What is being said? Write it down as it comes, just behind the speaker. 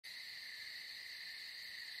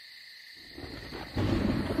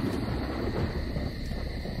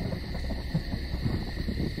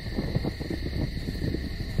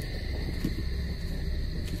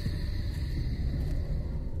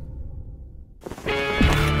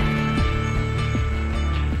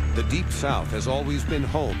The Deep South has always been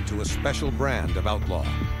home to a special brand of outlaw.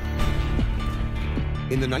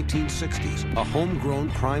 In the 1960s, a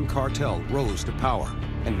homegrown crime cartel rose to power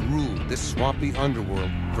and ruled this swampy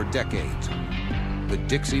underworld for decades. The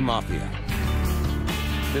Dixie Mafia.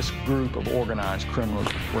 This group of organized criminals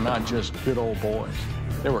were not just good old boys.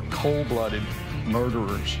 They were cold-blooded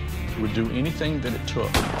murderers who would do anything that it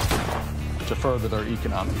took to further their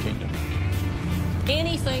economic kingdom.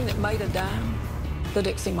 Anything that made a dime, the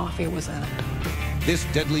Dixie Mafia was in it. This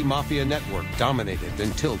deadly mafia network dominated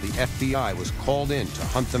until the FBI was called in to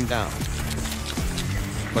hunt them down.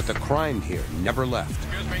 But the crime here never left.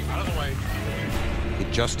 Excuse me, out of the way. It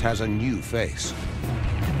just has a new face.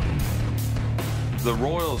 The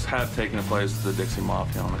Royals have taken the place of the Dixie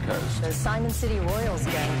Mafia on the coast. The Simon City Royals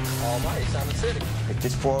gang. All right, Simon City. If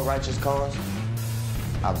it's for a righteous cause,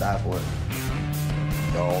 I'll die for it.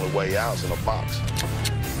 The only way out's in a box.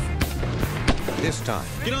 This time,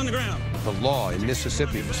 Get on the ground. the law in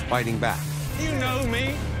Mississippi was fighting back. You know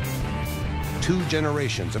me. 2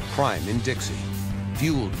 generations of crime in Dixie,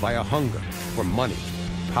 fueled by a hunger for money,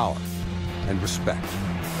 power, and respect.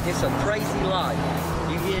 It's a crazy life.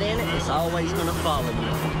 You get in it, it's always gonna follow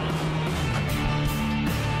you.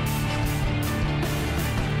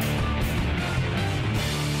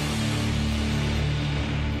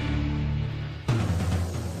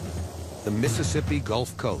 The Mississippi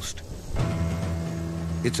Gulf Coast.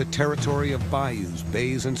 It's a territory of bayous,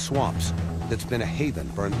 bays, and swamps that's been a haven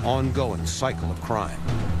for an ongoing cycle of crime.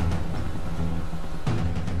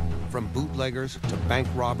 From bootleggers to bank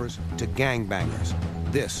robbers to gangbangers,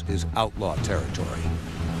 this is outlaw territory.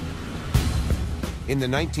 In the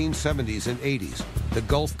 1970s and 80s, the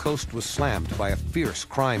Gulf Coast was slammed by a fierce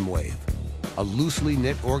crime wave, a loosely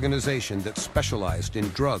knit organization that specialized in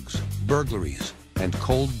drugs, burglaries, and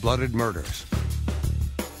cold-blooded murders.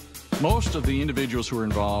 Most of the individuals who were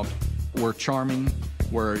involved were charming,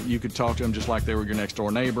 where you could talk to them just like they were your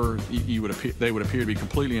next-door neighbor. They would appear to be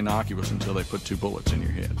completely innocuous until they put 2 bullets in your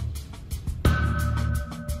head.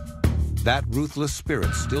 That ruthless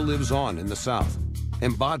spirit still lives on in the South,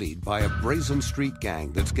 embodied by a brazen street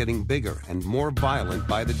gang that's getting bigger and more violent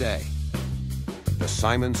by the day. The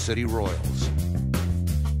Simon City Royals.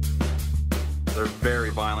 They're very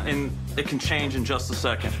violent, and it can change in just a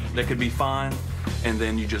second. They could be fine, and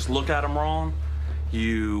then you just look at them wrong,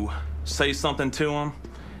 you say something to them,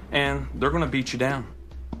 and they're going to beat you down.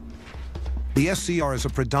 The SCR is a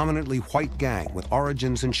predominantly white gang with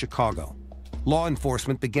origins in Chicago. Law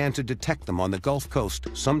enforcement began to detect them on the Gulf Coast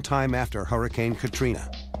sometime after Hurricane Katrina.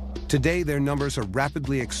 Today, their numbers are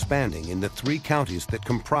rapidly expanding in the 3 counties that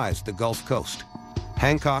comprise the Gulf Coast: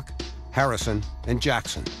 Hancock, Harrison, and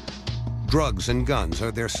Jackson. Drugs and guns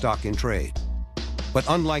are their stock in trade. But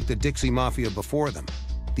unlike the Dixie Mafia before them,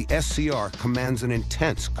 the SCR commands an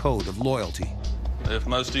intense code of loyalty. If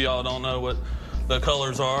most of y'all don't know what the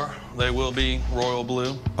colors are, they will be royal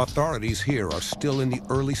blue. Authorities here are still in the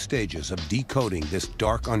early stages of decoding this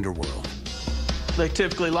dark underworld. They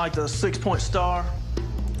typically like the 6-point star.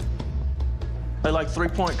 They like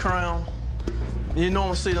 3-point crown. You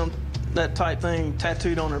normally see them, that type thing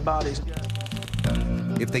tattooed on their bodies.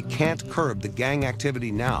 If they can't curb the gang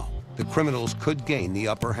activity now, the criminals could gain the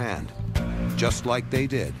upper hand, just like they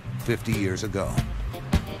did 50 years ago.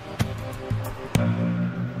 The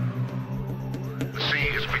sea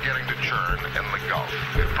is beginning to churn in the Gulf.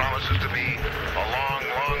 It promises to be a long,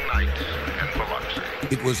 long night in Biloxi.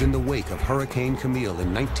 It was in the wake of Hurricane Camille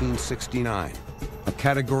in 1969, a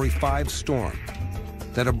Category 5 storm,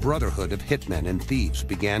 that a brotherhood of hitmen and thieves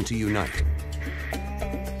began to unite.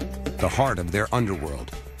 The heart of their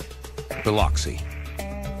underworld, Biloxi.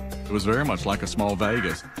 It was very much like a small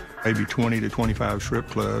Vegas. Maybe 20 to 25 strip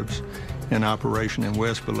clubs in operation in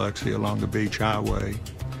West Biloxi along the Beach Highway.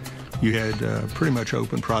 You had pretty much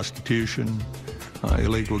open prostitution,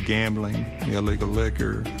 illegal gambling, illegal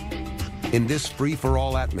liquor. In this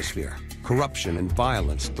free-for-all atmosphere, corruption and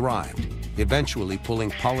violence thrived, eventually pulling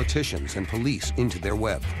politicians and police into their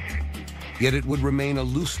web. Yet it would remain a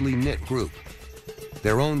loosely knit group,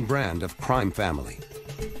 their own brand of crime family,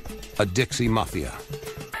 a Dixie Mafia.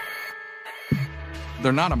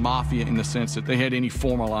 They're not a mafia in the sense that they had any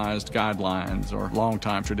formalized guidelines or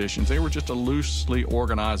long-time traditions. They were just a loosely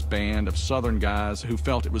organized band of Southern guys who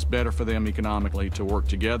felt it was better for them economically to work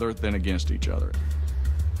together than against each other.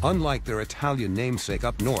 Unlike their Italian namesake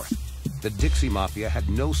up north, the Dixie Mafia had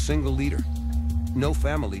no single leader, no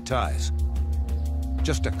family ties,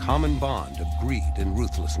 just a common bond of greed and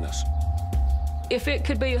ruthlessness. If it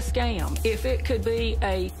could be a scam, if it could be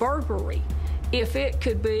a burglary, if it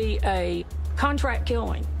could be a contract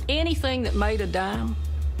killing, anything that made a dime,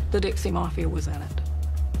 the Dixie Mafia was in it.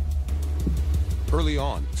 Early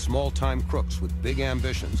on, small-time crooks with big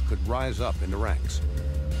ambitions could rise up in the ranks.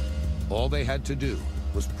 All they had to do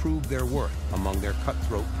was prove their worth among their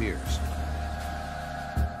cutthroat peers.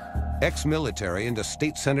 Ex-military and a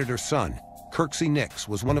state senator's son, Kirksey Nix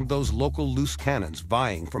was one of those local loose cannons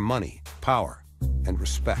vying for money, power, and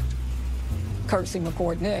respect. Kirksey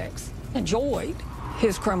McCord Nix enjoyed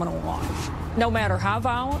his criminal life. No matter how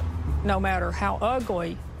violent, no matter how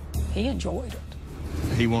ugly, he enjoyed it.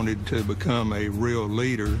 He wanted to become a real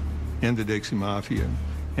leader in the Dixie Mafia,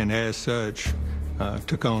 and as such,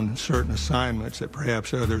 took on certain assignments that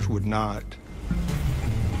perhaps others would not.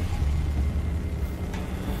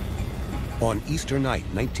 On Easter night,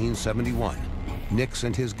 1971, Nix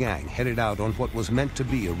and his gang headed out on what was meant to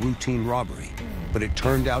be a routine robbery, but it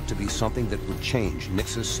turned out to be something that would change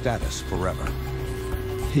Nix's status forever.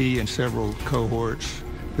 He and several cohorts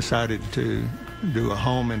decided to do a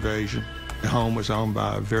home invasion. The home was owned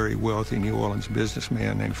by a very wealthy New Orleans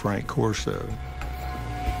businessman named Frank Corso.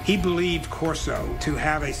 He believed Corso to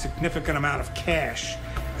have a significant amount of cash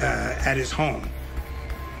at his home.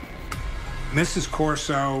 Mrs.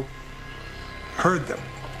 Corso heard them,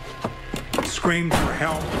 screamed for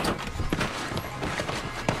help.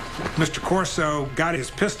 Mr. Corso got his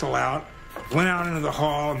pistol out, went out into the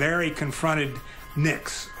hall, and there he confronted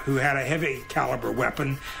Nix, who had a heavy caliber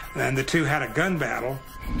weapon, and the two had a gun battle.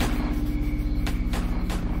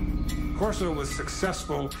 Corso was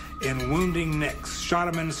successful in wounding Nix, shot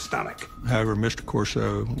him in the stomach. However, Mr.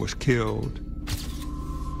 Corso was killed.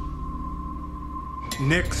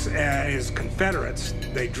 Nix and his Confederates,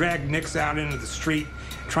 they dragged Nix out into the street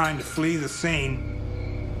trying to flee the scene.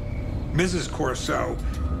 Mrs. Corso,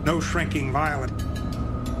 no shrinking violent,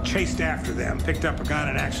 chased after them, picked up a gun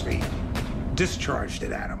and actually discharged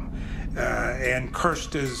it at him, and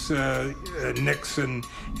cursed as Nix and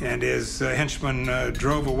his henchmen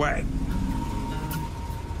drove away.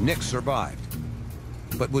 Nix survived,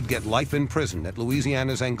 but would get life in prison at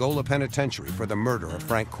Louisiana's Angola Penitentiary for the murder of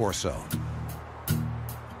Frank Corso.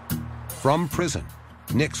 From prison,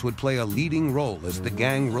 Nix would play a leading role as the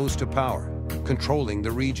gang rose to power, controlling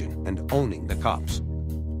the region and owning the cops.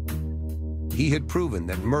 He had proven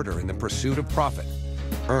that murder in the pursuit of profit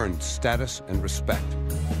earned status and respect.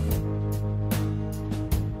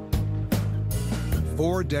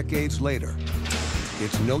 4 decades later,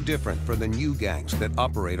 it's no different for the new gangs that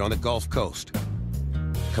operate on the Gulf Coast.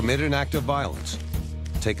 Commit an act of violence,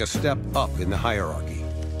 take a step up in the hierarchy.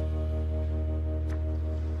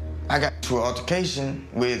 I got into an altercation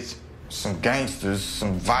with some gangsters,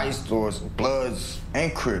 some vice lords, Bloods,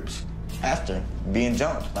 and Crips after being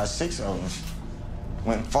jumped by 6 of them.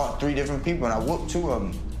 Went and fought 3 different people, and I whooped 2 of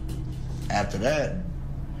them. After that,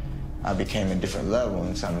 I became a different level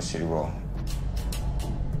in Simon City Royal.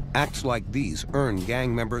 Acts like these earn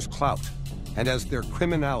gang members clout, and as their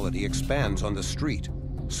criminality expands on the street,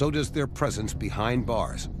 so does their presence behind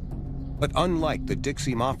bars. But unlike the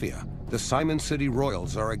Dixie Mafia, the Simon City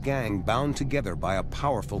Royals are a gang bound together by a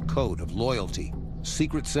powerful code of loyalty,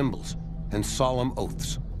 secret symbols, and solemn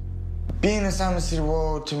oaths. Being a Simon City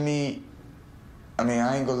Royal, to me, I mean,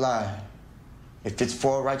 I ain't gonna lie. If it's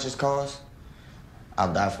for a righteous cause,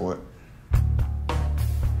 I'll die for it.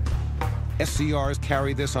 SCRs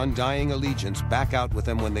carry this undying allegiance back out with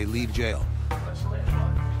them when they leave jail,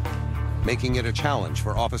 making it a challenge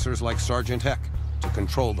for officers like Sergeant Heck to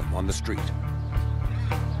control them on the street.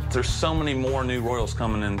 There's so many more new Royals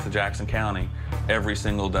coming into Jackson County every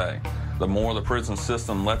single day. The more the prison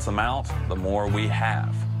system lets them out, the more we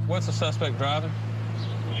have. What's the suspect driving?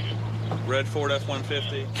 Red Ford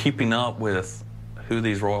F-150. Keeping up with who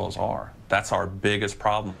these Royals are, that's our biggest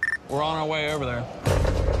problem. We're on our way over there.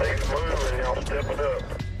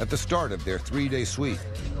 At the start of their 3-day sweep,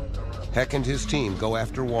 Heck and his team go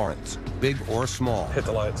after warrants, big or small. Hit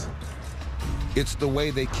the lights. It's the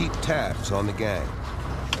way they keep tabs on the gang.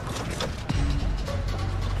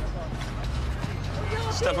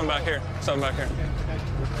 Stepping back here. Stepping back here.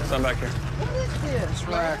 Stepping back here. What is this? Just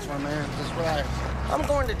relax, my man. Just relax. I'm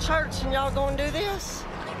going to church and y'all gonna do this?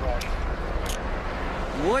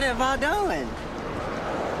 What have I done?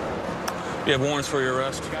 You have warrants for your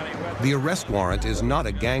arrest? The arrest warrant is not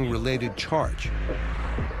a gang-related charge.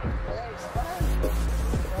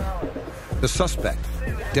 The suspect,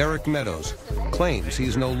 Derek Meadows, claims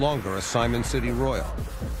he's no longer a Simon City Royal.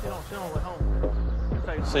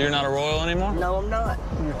 So you're not a Royal anymore? No, I'm not.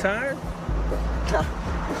 You retired? No.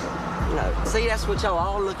 No. See, that's what y'all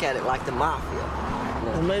all look at it like the mafia.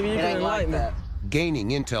 Well, maybe you can enlighten that. Gaining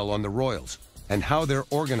intel on the Royals and how they're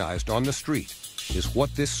organized on the street is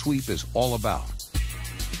what this sweep is all about.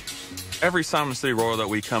 Every Simon City Royal that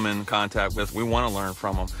we come in contact with, we want to learn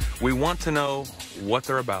from them. We want to know what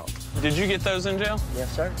they're about. Did you get those in jail?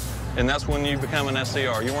 Yes, sir. And that's when you become an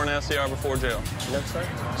SCR. You weren't an SCR before jail? No, sir.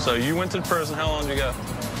 So you went to prison. How long did you go?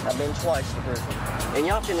 I've been twice to prison. And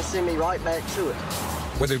y'all finna send me right back to it.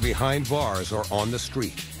 Whether behind bars or on the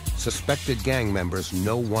street, suspected gang members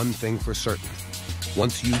know one thing for certain.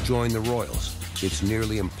 Once you join the Royals, it's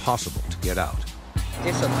nearly impossible to get out.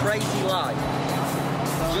 It's a crazy life.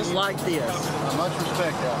 Just like this. Much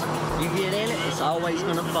respect, y'all. You get in it, it's always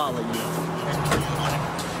gonna follow you.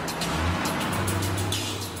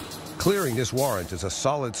 Clearing this warrant is a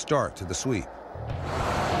solid start to the sweep.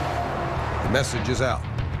 The message is out.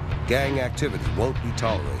 Gang activity won't be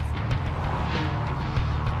tolerated.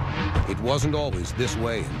 It wasn't always this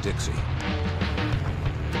way in Dixie.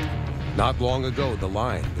 Not long ago, the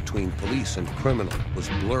line between police and criminal was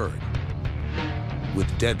blurred, with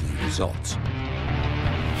deadly results.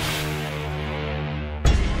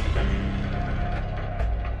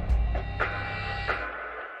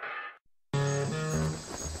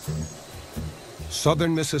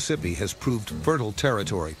 Southern Mississippi has proved fertile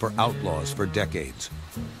territory for outlaws for decades.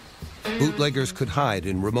 Bootleggers could hide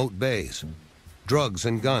in remote bays. Drugs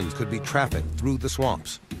and guns could be trafficked through the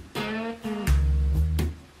swamps.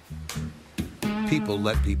 People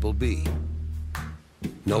let people be.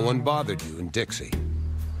 No one bothered you in Dixie.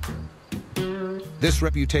 This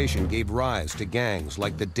reputation gave rise to gangs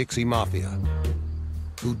like the Dixie Mafia,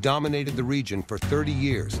 who dominated the region for 30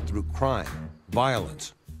 years through crime,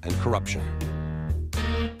 violence, and corruption.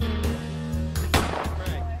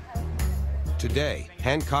 Today,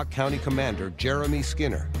 Hancock County Commander Jeremy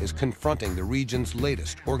Skinner is confronting the region's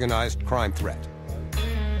latest organized crime threat.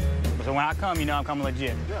 So when I come, you know I'm coming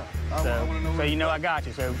legit. Yeah. So you know I got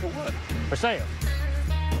you. So for what? For sale.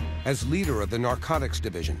 As leader of the Narcotics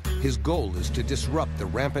Division, his goal is to disrupt the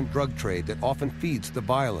rampant drug trade that often feeds the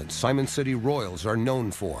violence Simon City Royals are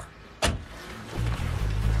known for.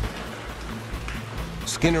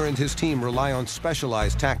 Skinner and his team rely on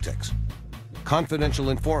specialized tactics.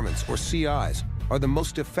 Confidential informants, or CIs, are the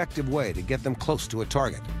most effective way to get them close to a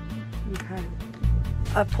target. Okay.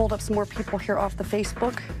 I've pulled up some more people here off the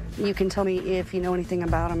Facebook. You can tell me if you know anything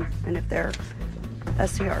about them and if they're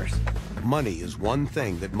SCRs. Money is one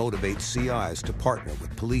thing that motivates CIs to partner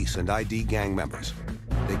with police and ID gang members.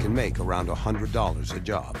 They can make around $100 a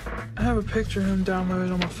job. I have a picture of him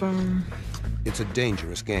downloaded on my phone. It's a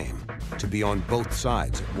dangerous game, to be on both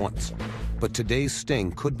sides at once. But today's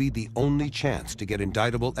sting could be the only chance to get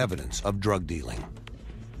indictable evidence of drug dealing.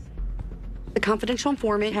 The confidential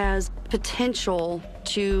informant has potential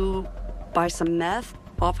to buy some meth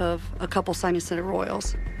off of a couple Simon City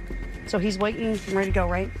Royals. So he's waiting and ready to go,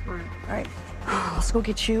 right? Right. All right. Let's go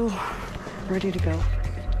get you ready to go.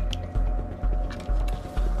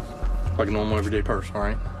 Like a normal everyday person, all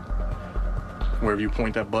right? Wherever you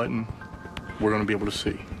point that button, we're gonna be able to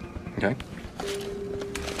see, okay?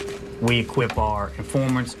 We equip our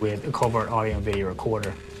informants with a covert audio and video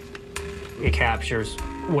recorder. It captures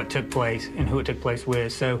what took place and who it took place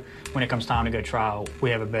with, so when it comes time to go to trial, we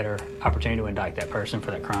have a better opportunity to indict that person for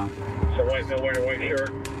that crime. So why is no wearing a white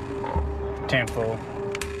shirt? 10 full.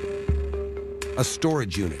 A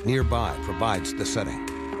storage unit nearby provides the setting,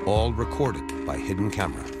 all recorded by hidden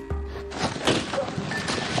camera.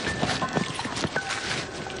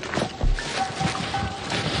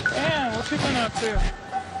 Damn, what you been up to?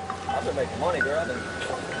 I've been making money, girl. I've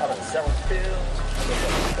been selling pills. I've been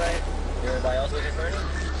selling crack. Everybody else looking for any?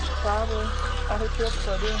 Probably. I'll hit you up if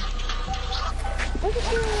I do. Look at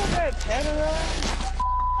you with that tatted ass.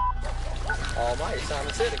 Almighty,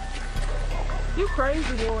 Simon City. You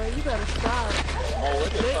crazy, boy. You better stop. Oh,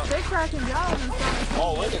 look at they cracking jobs in Simon City.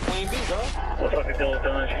 Oh, look at Queen Bee, girl. Looks like the deal's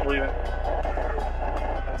done. She's leaving.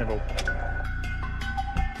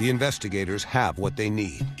 The investigators have what they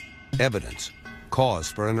need: evidence, cause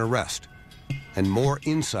for an arrest, and more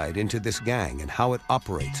insight into this gang and how it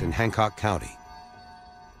operates in Hancock County.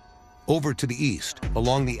 Over to the east,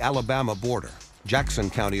 along the Alabama border, Jackson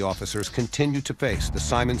County officers continue to face the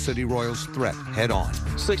Simon City Royals threat head-on.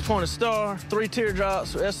 6-pointed star, 3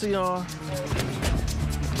 teardrops for SCR.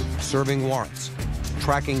 Serving warrants,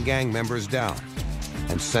 tracking gang members down,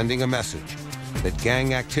 and sending a message that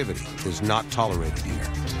gang activity is not tolerated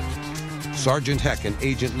here. Sergeant Heck and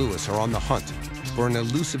Agent Lewis are on the hunt for an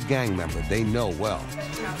elusive gang member they know well.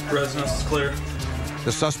 Residence is clear.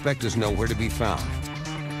 The suspect is nowhere to be found,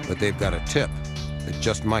 but they've got a tip that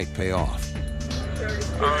just might pay off.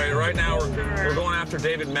 All right, right now we're going after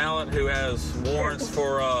David Mallett, who has warrants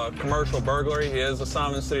for commercial burglary. He is a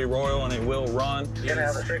Simon City Royal, and he will run. You're gonna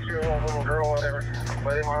have a 6-year-old little girl, whatever.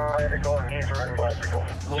 But him on medical and he's running bicycle.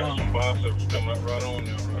 Hold on. Some bicycles coming up right on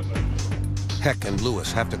now, right now. Heck and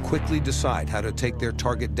Lewis have to quickly decide how to take their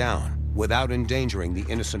target down without endangering the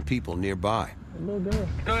innocent people nearby.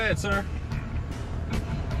 Go ahead, sir.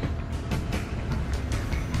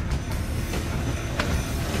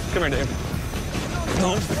 Come here, Dave.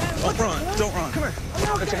 Don't run. Don't run. Come here.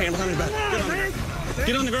 Put your hand behind your back.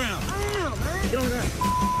 Get on the ground. Get on the ground.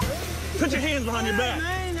 Put your hands behind your back.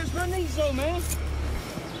 Man, that's my knees, though, man.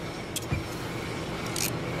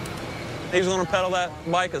 He was going to pedal that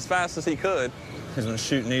bike as fast as he could. He's going to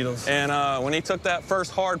shoot needles. And when he took that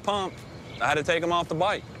first hard pump, I had to take him off the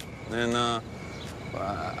bike. And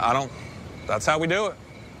that's how we do it.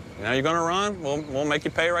 You know, you're going to run, we'll make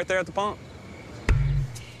you pay right there at the pump.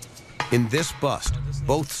 In this bust,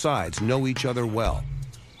 both sides know each other well.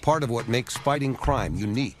 Part of what makes fighting crime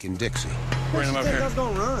unique in Dixie. Bring him up here. I was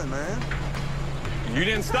going to run, man. You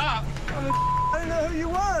didn't stop. I didn't know who you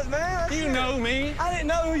was, man. You know me. I didn't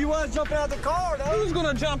know who you was jumping out of the car, though. Who's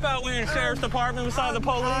going to jump out when you're in the sheriff's department beside the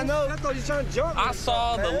police? I know. I thought you were trying to jump. I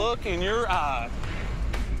saw the look in your eye.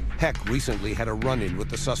 Heck recently had a run-in with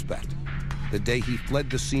the suspect the day he fled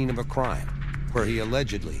the scene of a crime where he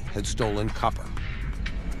allegedly had stolen copper.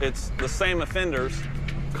 It's the same offenders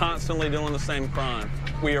constantly doing the same crime.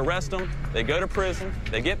 We arrest them, they go to prison,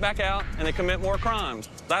 they get back out, and they commit more crimes.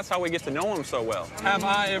 That's how we get to know them so well. Have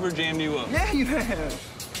I ever jammed you up? Yeah, you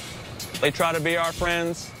have. They try to be our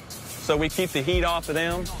friends, so we keep the heat off of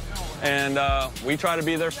them, and we try to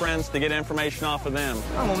be their friends to get information off of them.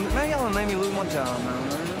 Man, y'all made me lose my job,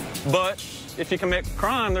 man. But if you commit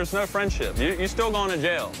crime, there's no friendship. You're still going to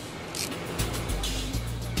jail.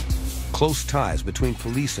 Close ties between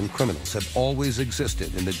police and criminals have always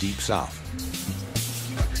existed in the Deep South.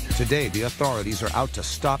 Today, the authorities are out to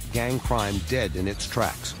stop gang crime dead in its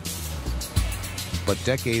tracks. But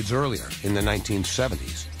decades earlier, in the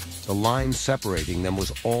 1970s, the line separating them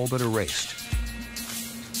was all but erased.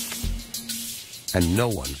 And no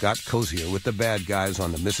one got cozier with the bad guys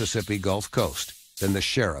on the Mississippi Gulf Coast than the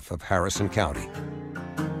sheriff of Harrison County.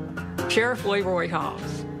 Sheriff Leroy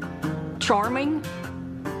Hobbs. Charming,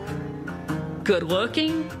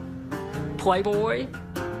 good-looking, playboy.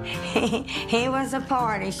 He was a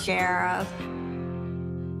party sheriff.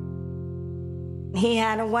 He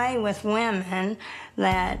had a way with women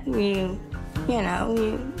that he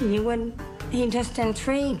just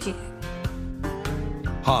intrigued you.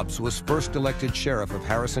 Hobbs was first elected sheriff of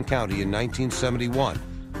Harrison County in 1971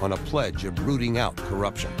 on a pledge of rooting out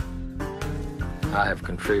corruption. I have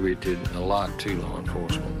contributed a lot to law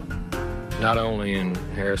enforcement, not only in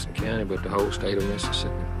Harrison County, but the whole state of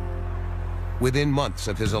Mississippi. Within months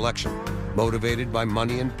of his election, motivated by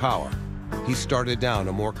money and power, he started down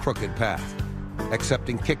a more crooked path,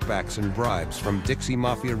 accepting kickbacks and bribes from Dixie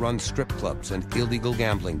Mafia-run strip clubs and illegal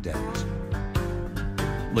gambling dens.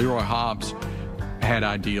 Leroy Hobbs had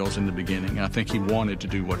ideals in the beginning. I think he wanted to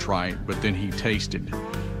do what's right, but then he tasted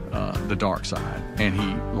the dark side, and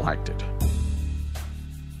he liked it.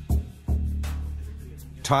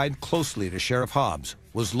 Tied closely to Sheriff Hobbs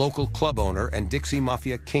was local club owner and Dixie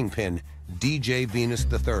Mafia kingpin DJ Venus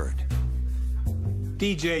III.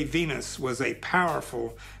 DJ Venus was a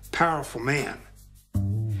powerful, powerful man.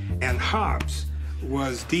 And Hobbs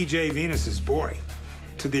was DJ Venus's boy,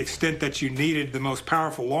 to the extent that you needed the most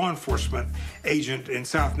powerful law enforcement agent in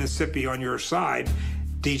South Mississippi on your side.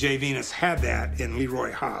 DJ Venus had that in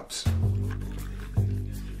Leroy Hobbs.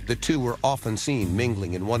 The two were often seen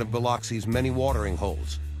mingling in one of Biloxi's many watering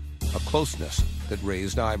holes, a closeness that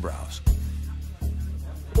raised eyebrows.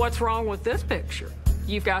 What's wrong with this picture?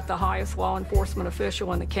 You've got the highest law enforcement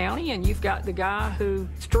official in the county, and you've got the guy who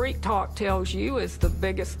street talk tells you is the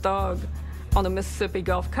biggest thug on the Mississippi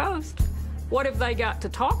Gulf Coast. What have they got to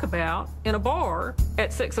talk about in a bar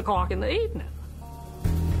at 6 o'clock in the evening?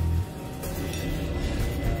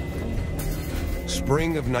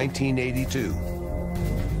 Spring of 1982.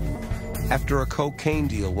 After a cocaine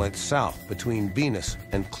deal went south between Venus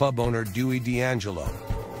and club owner Dewey D'Angelo,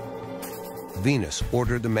 Venus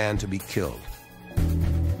ordered the man to be killed.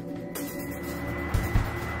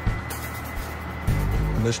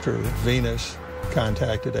 Mr. Venus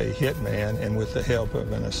contacted a hitman, and with the help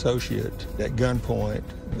of an associate at gunpoint,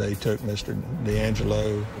 they took Mr.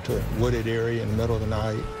 D'Angelo to a wooded area in the middle of the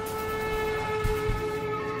night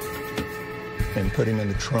and put him in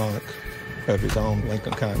the trunk of his own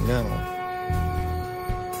Lincoln Continental.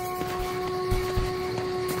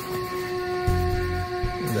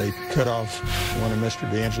 They cut off one of Mr.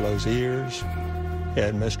 D'Angelo's ears,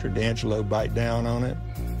 had Mr. D'Angelo bite down on it,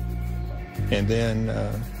 and then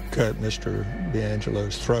cut Mr.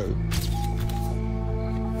 D'Angelo's throat.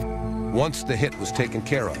 Once the hit was taken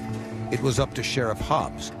care of, it was up to Sheriff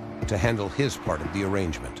Hobbs to handle his part of the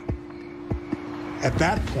arrangement. At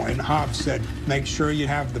that point, Hobbs said, make sure you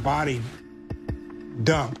have the body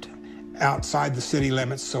dumped outside the city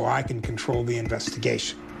limits so I can control the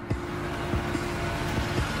investigation.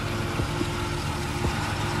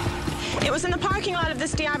 It was in the parking lot of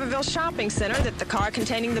this D'Iberville shopping center that the car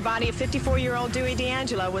containing the body of 54-year-old Dewey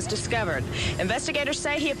D'Angelo was discovered. Investigators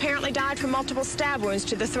say he apparently died from multiple stab wounds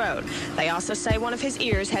to the throat. They also say one of his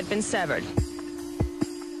ears had been severed.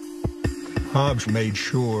 Hobbs made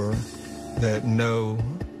sure that no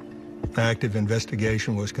active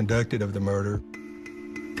investigation was conducted of the murder.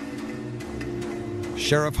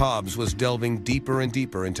 Sheriff Hobbs was delving deeper and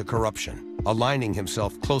deeper into corruption, aligning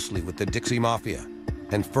himself closely with the Dixie Mafia,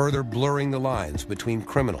 and further blurring the lines between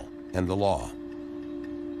criminal and the law.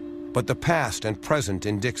 But the past and present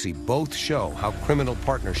in Dixie both show how criminal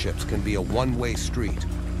partnerships can be a one-way street.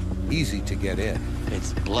 Easy to get in.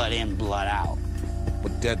 It's blood in, blood out.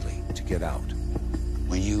 But deadly to get out.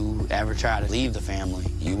 When you ever try to leave the family,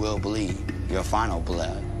 you will bleed your final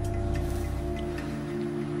blood.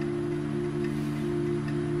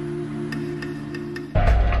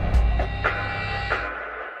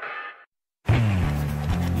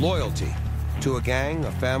 Loyalty to a gang,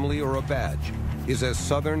 a family, or a badge is as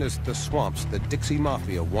southern as the swamps the Dixie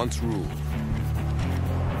Mafia once ruled.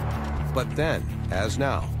 But then, as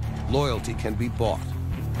now, loyalty can be bought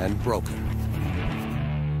and broken.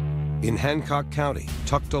 In Hancock County,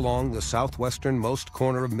 tucked along the southwesternmost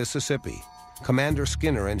corner of Mississippi, Commander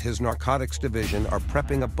Skinner and his narcotics division are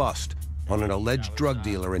prepping a bust on an alleged drug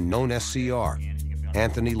dealer and known SCR,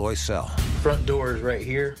 Anthony Loisel. Front door is right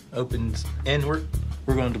here, opens inward.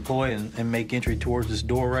 We're going to deploy and make entry towards this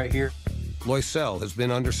door right here. Loisel has been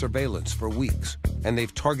under surveillance for weeks, and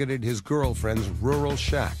they've targeted his girlfriend's rural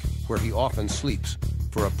shack, where he often sleeps,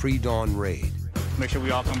 for a pre-dawn raid. Make sure we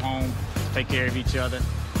all come home, take care of each other.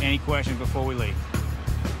 Any questions before we leave?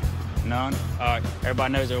 None? All right,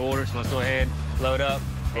 everybody knows their orders. Let's go ahead, load up,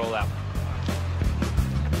 roll out.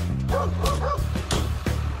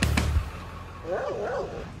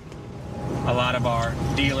 A lot of our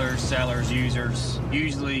dealers, sellers, users,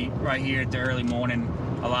 usually right here at the early morning,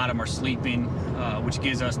 a lot of them are sleeping, which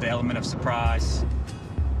gives us the element of surprise.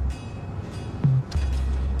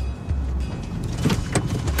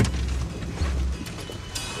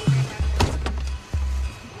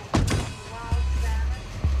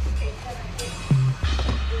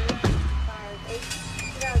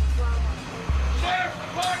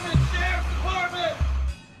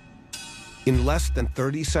 In less than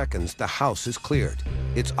 30 seconds, the house is cleared,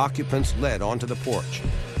 its occupants led onto the porch.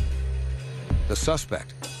 The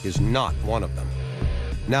suspect is not one of them.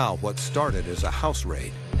 Now, what started as a house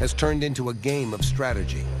raid has turned into a game of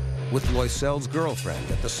strategy, with Loisel's girlfriend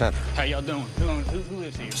at the center. How y'all doing? Who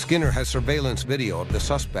lives here? Skinner has surveillance video of the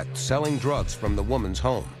suspect selling drugs from the woman's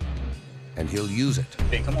home, and he'll use it.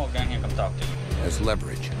 Ben, come on down here and come talk to me. As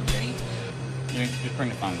leverage. Okay. Just bring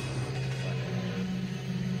the phone.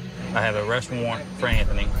 I have an arrest warrant for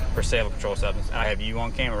Anthony for sale of controlled substance. I have you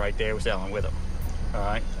on camera right there selling with him. All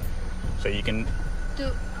right? So you can...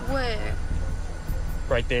 Where?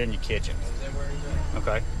 Right there in your kitchen.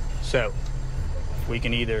 Okay? So, you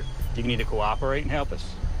can either cooperate and help us,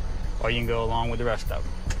 or you can go along with the rest of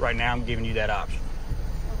them. Right now, I'm giving you that option.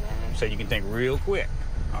 Okay. So you can think real quick,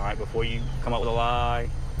 all right, before you come up with a lie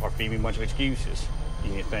or feed me a bunch of excuses.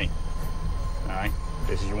 You can think, all right?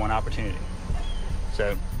 This is your one opportunity.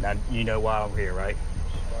 So, now you know why I'm here, right?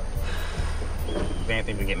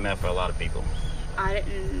 Anthony been getting meth for a lot of people.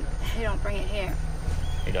 He don't bring it here.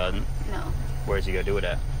 He doesn't? No. Where's he gonna do it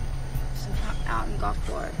at? Out in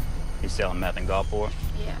Gulfport. He's selling meth in Gulfport?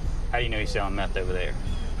 Yeah. How do you know he's selling meth over there?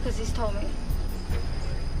 Because he's told me.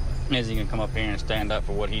 Is he gonna come up here and stand up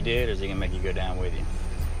for what he did, or is he gonna make you go down with you?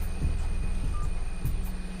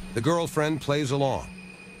 The girlfriend plays along.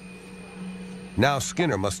 Now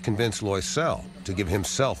Skinner must convince Loisel to give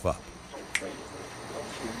himself up.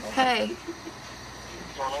 Hey.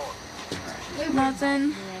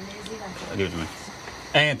 Nothing. Give it to me.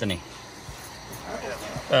 Anthony.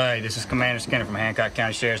 Hey, this is Commander Skinner from Hancock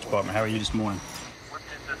County Sheriff's Department. How are you this morning?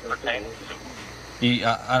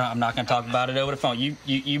 I'm not going to talk about it over the phone.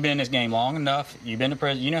 You've been in this game long enough. You've been to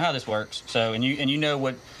prison. You know how this works. So, and you know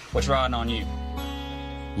what's riding on you.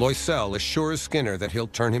 Loisel assures Skinner that he'll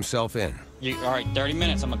turn himself in. All right, 30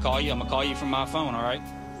 minutes. I'm going to call you. I'm going to call you from my phone, all right?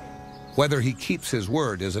 Whether he keeps his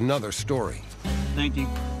word is another story. Thank you.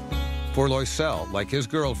 For Loisel, like his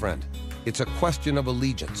girlfriend, it's a question of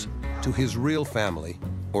allegiance to his real family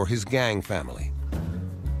or his gang family.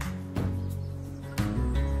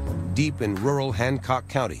 Deep in rural Hancock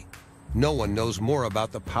County, no one knows more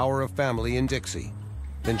about the power of family in Dixie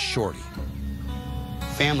than Shorty.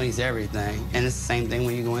 Family's everything. And it's the same thing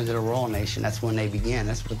when you go into the Royal Nation. That's when they begin.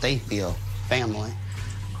 That's what they feel, family.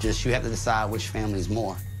 Just you have to decide which family is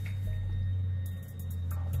more.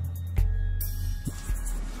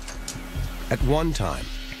 At one time,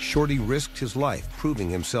 Shorty risked his life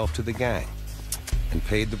proving himself to the gang and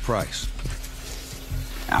paid the price.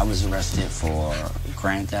 I was arrested for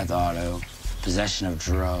grand theft auto, possession of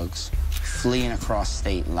drugs, fleeing across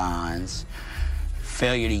state lines,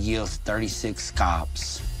 failure to yield to 36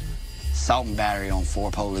 cops, assault and battery on 4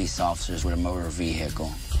 police officers with a motor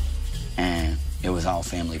vehicle, and it was all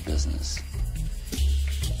family business.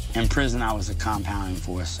 In prison, I was a compound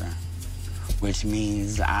enforcer, which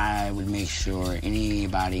means I would make sure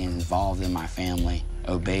anybody involved in my family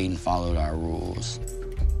obeyed and followed our rules.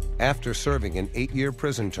 After serving an 8-year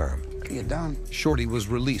prison term, You're done. Shorty was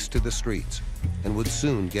released to the streets and would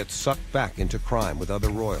soon get sucked back into crime with other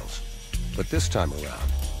Royals. But this time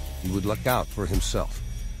around, he would look out for himself.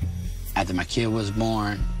 After my kid was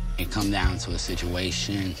born, it come down to a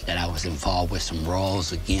situation that I was involved with some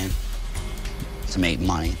Royals again to make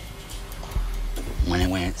money. When it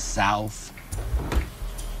went south,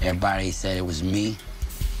 everybody said it was me,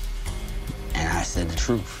 and I said the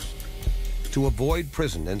truth. To avoid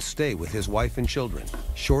prison and stay with his wife and children,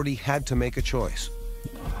 Shorty had to make a choice.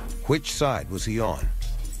 Which side was he on?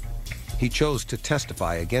 He chose to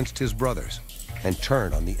testify against his brothers and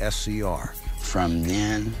turn on the SCR. From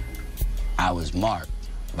then, I was marked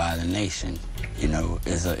by the nation, you know,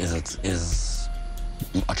 as a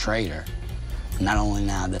traitor. Not only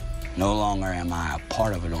now that no longer am I a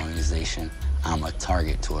part of an organization, I'm a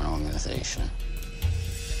target to an organization.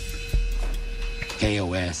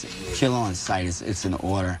 KOS, kill on sight, it's an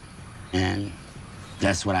order, and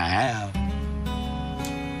that's what I have.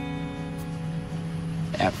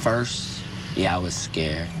 At first, yeah, I was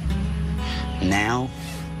scared. Now,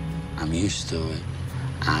 I'm used to it.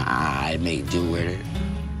 I make do with it.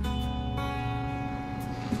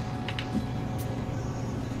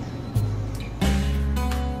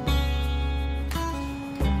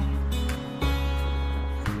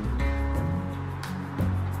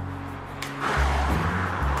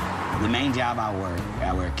 The main job I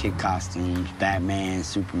wear kid costumes, Batman,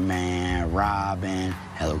 Superman, Robin,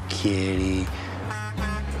 Hello Kitty,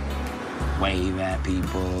 wave at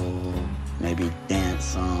people, maybe dance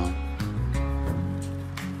song.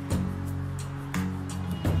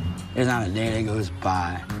 There's not a day that goes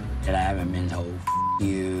by that I haven't been told, F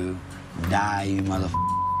you, die you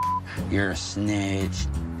motherfucker, you're a snitch.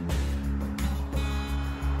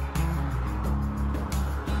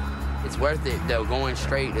 It's worth it though, going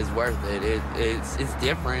straight is worth it. It's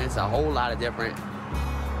different, it's a whole lot of different.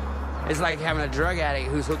 It's like having a drug addict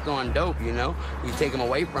who's hooked on dope, you know? You take him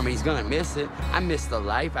away from it, he's gonna miss it. I miss the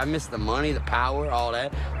life, I miss the money, the power, all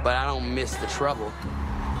that, but I don't miss the trouble.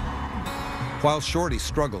 While Shorty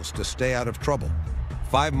struggles to stay out of trouble,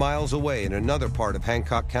 5 miles away in another part of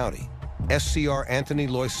Hancock County, SCR Anthony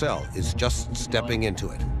Loisel is just stepping into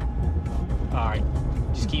it. All right,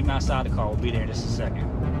 just keep him outside the car. We'll be there in just a second.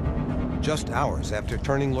 Just hours after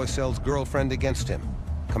turning Loisel's girlfriend against him,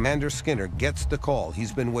 Commander Skinner gets the call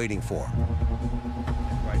he's been waiting for.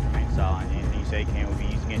 Right, remain silent. Anything you say can't be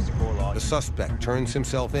used against the court law. The suspect turns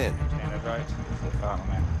himself in That's right.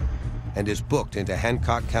 Man. and is booked into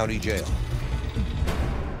Hancock County Jail.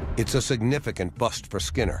 It's a significant bust for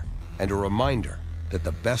Skinner and a reminder that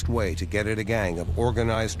the best way to get at a gang of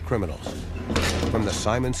organized criminals, from the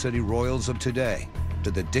Simon City Royals of today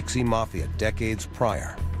to the Dixie Mafia decades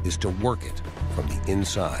prior, is to work it from the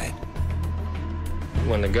inside.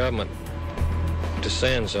 When the government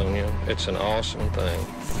descends on you, it's an awesome thing.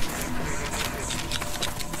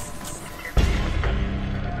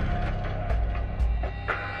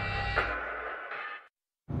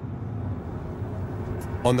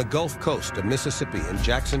 On the Gulf Coast of Mississippi in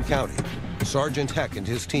Jackson County, Sergeant Heck and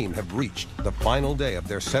his team have reached the final day of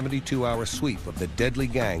their 72-hour sweep of the deadly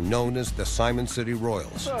gang known as the Simon City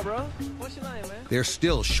Royals. What's up, bro? What's your name, man? They're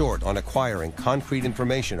still short on acquiring concrete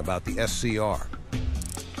information about the SCR.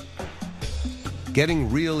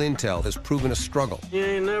 Getting real intel has proven a struggle. You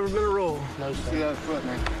ain't never been a roll. No, see that foot,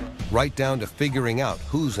 man. Right down to figuring out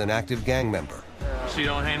who's an active gang member. So you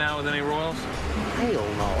don't hang out with any Royals? Hell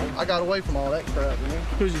no. I got away from all that crap, man.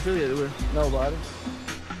 Who's you affiliated with? Nobody.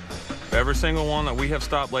 Every single one that we have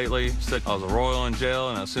stopped lately said I was a Royal in jail,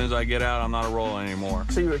 and as soon as I get out, I'm not a Royal anymore.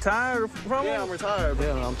 So you retired from Yeah, it? I'm retired,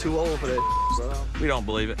 bro. Yeah, I'm too old for that, bro. We don't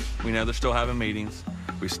believe it. We know they're still having meetings.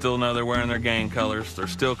 We still know they're wearing their gang colors. They're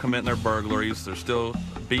still committing their burglaries. They're still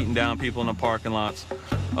beating down people in the parking lots.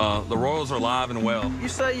 The Royals are alive and well. You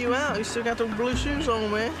say you out. You still got those blue shoes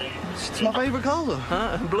on, man. It's my favorite color.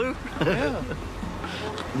 Huh? Blue? Yeah.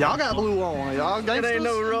 Y'all got blue on. Y'all gangsters. It ain't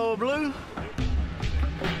no royal blue.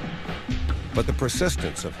 But the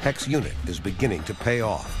persistence of Heck's unit is beginning to pay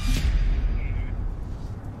off.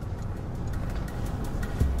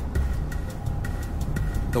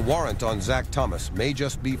 The warrant on Zach Thomas may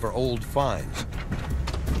just be for old fines.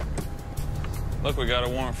 Look, we got a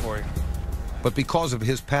warrant for you. But because of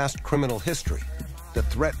his past criminal history, the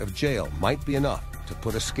threat of jail might be enough to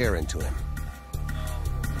put a scare into him.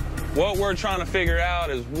 What we're trying to figure out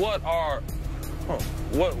is what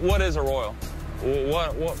is a Royal?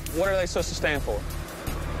 What are they supposed to stand for?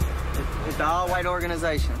 It's the all-white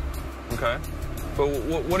organization. Okay. But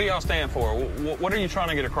what do y'all stand for? What are you trying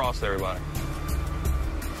to get across to everybody?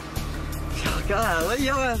 God, let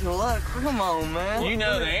your ass relax. Come on, man. You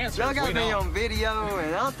know the answers. Y'all got We me don't. on video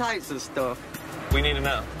and all types of stuff. We need to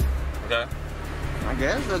know. Okay? I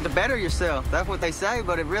guess to better yourself. That's what they say,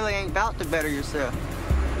 but it really ain't about to better yourself.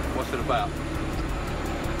 What's it about?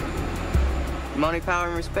 Money, power,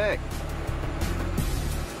 and respect.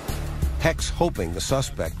 Heck's hoping the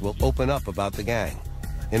suspect will open up about the gang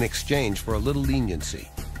in exchange for a little leniency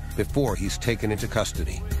before he's taken into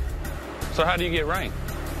custody. So how do you get rank?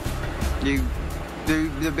 You do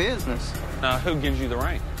the business. Now, who gives you the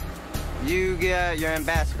rank? You get your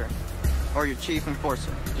ambassador or your chief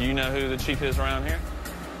enforcer. Do you know who the chief is around here?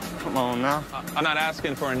 Come on now. I'm not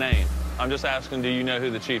asking for a name. I'm just asking, do you know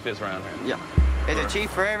who the chief is around here? Yeah. It's a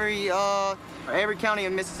chief for every county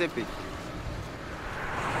in Mississippi.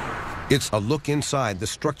 It's a look inside the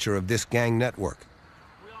structure of this gang network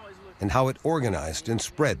and how it organized and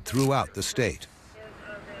spread throughout the state.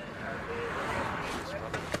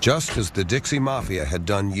 Just as the Dixie Mafia had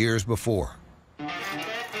done years before.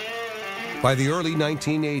 By the early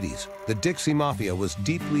 1980s, the Dixie Mafia was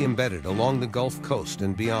deeply embedded along the Gulf Coast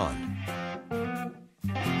and beyond.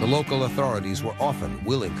 The local authorities were often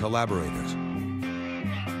willing collaborators.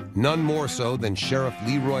 None more so than Sheriff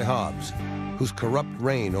Leroy Hobbs, whose corrupt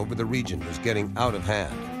reign over the region was getting out of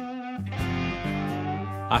hand.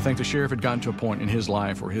 I think the sheriff had gotten to a point in his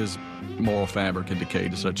life where his moral fabric had decayed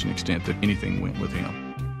to such an extent that anything went with him.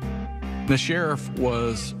 The sheriff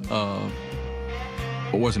was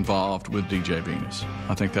involved with DJ Venus.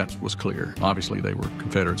 I think that was clear. Obviously, they were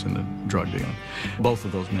Confederates in the drug dealing. Both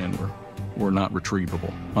of those men were not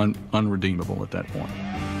retrievable, unredeemable at that point.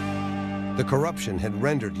 The corruption had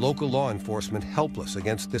rendered local law enforcement helpless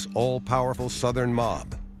against this all-powerful Southern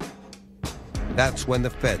mob. That's when the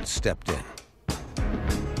feds stepped in.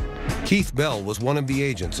 Keith Bell was one of the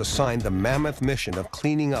agents assigned the mammoth mission of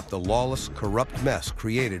cleaning up the lawless, corrupt mess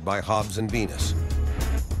created by Hobbs and Venus.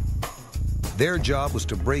 Their job was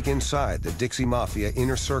to break inside the Dixie Mafia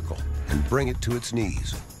inner circle and bring it to its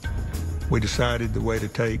knees. We decided the way to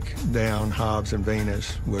take down Hobbs and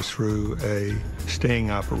Venus was through a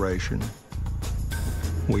sting operation.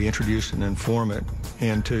 We introduced an informant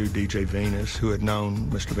into DJ Venus, who had known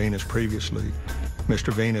Mr. Venus previously.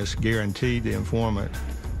 Mr. Venus guaranteed the informant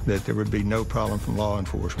that there would be no problem from law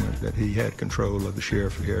enforcement, that he had control of the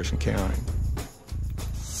sheriff of Harrison County.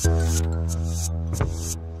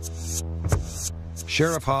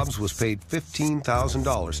 Sheriff Hobbs was paid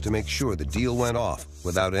 $15,000 to make sure the deal went off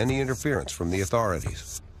without any interference from the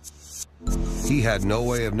authorities. He had no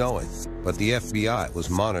way of knowing, but the FBI was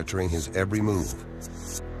monitoring his every move.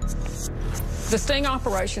 The sting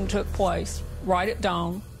operation took place right at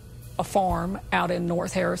dawn, a farm out in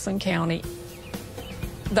North Harrison County.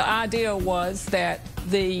 The idea was that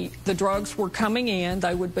the drugs were coming in,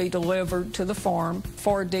 they would be delivered to the farm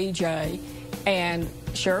for a DJ, and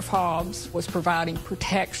Sheriff Hobbs was providing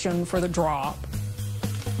protection for the drop.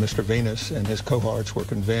 Mr. Venus and his cohorts were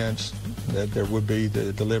convinced that there would be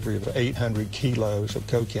the delivery of 800 kilos of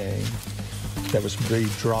cocaine that was to be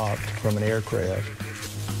dropped from an aircraft.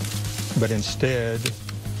 But instead,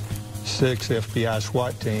 6 FBI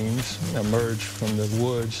SWAT teams emerged from the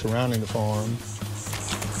woods surrounding the farm,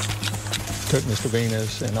 took Mr.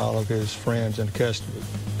 Venus and all of his friends into custody.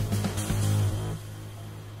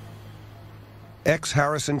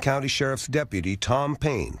 Ex-Harrison County Sheriff's Deputy Tom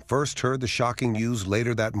Payne first heard the shocking news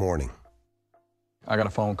later that morning. I got a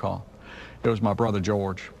phone call. It was my brother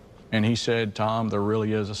George, and he said, "Tom, there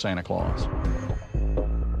really is a Santa Claus."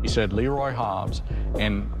 He said Leroy Hobbs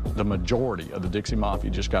and the majority of the Dixie Mafia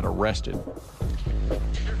just got arrested.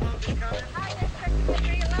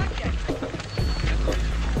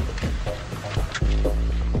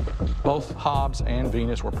 Both Hobbs and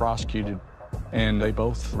Venus were prosecuted, and they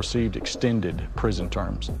both received extended prison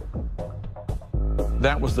terms.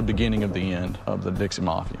 That was the beginning of the end of the Dixie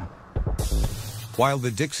Mafia. While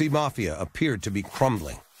the Dixie Mafia appeared to be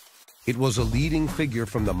crumbling, it was a leading figure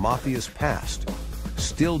from the Mafia's past,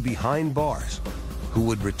 still behind bars, who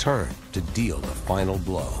would return to deal the final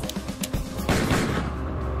blow.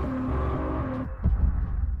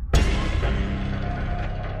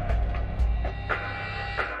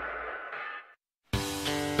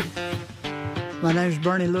 My name's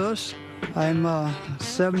Bernie Lewis. I'm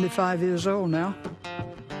 75 years old now.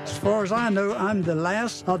 As far as I know, I'm the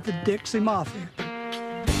last of the Dixie Mafia.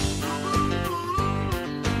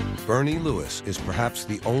 Bernie Lewis is perhaps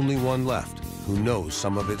the only one left who knows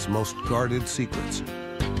some of its most guarded secrets.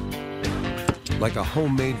 Like a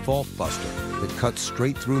homemade vault buster that cut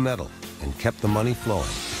straight through metal and kept the money flowing.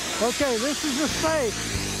 Okay, this is the safe.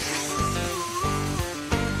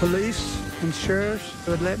 Police and sheriffs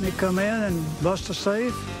would let me come in and bust a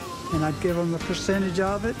safe, and I'd give them a percentage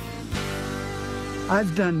of it.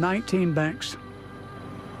 I've done 19 banks.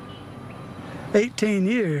 18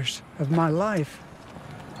 years of my life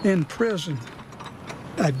in prison.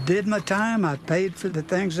 I did my time, I paid for the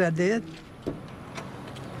things I did.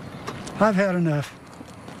 I've had enough.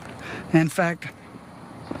 In fact,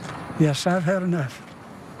 yes, I've had enough.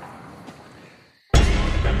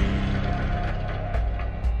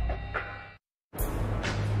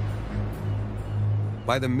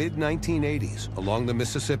 By the mid-1980s, along the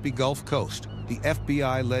Mississippi Gulf Coast, the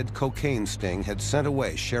FBI-led cocaine sting had sent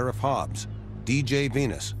away Sheriff Hobbs, DJ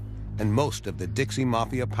Venus, and most of the Dixie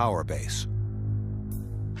Mafia power base.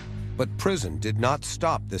 But prison did not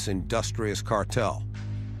stop this industrious cartel.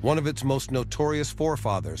 One of its most notorious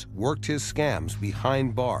forefathers worked his scams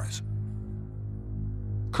behind bars.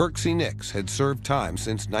 Kirksey Nix had served time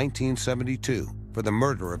since 1972 for the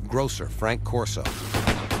murder of grocer Frank Corso.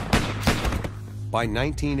 By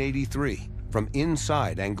 1983, from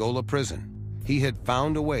inside Angola prison, he had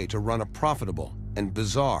found a way to run a profitable and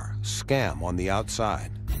bizarre scam on the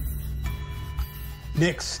outside.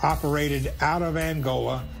 Nix operated out of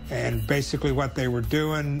Angola, and basically what they were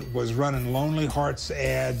doing was running Lonely Hearts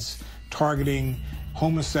ads targeting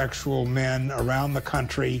homosexual men around the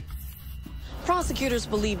country. Prosecutors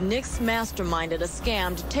believe Nix masterminded a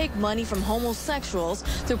scam to take money from homosexuals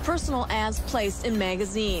through personal ads placed in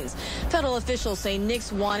magazines. Federal officials say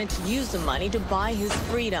Nix wanted to use the money to buy his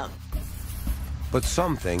freedom. But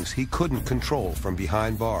some things he couldn't control from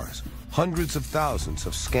behind bars. Hundreds of thousands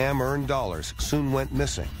of scam-earned dollars soon went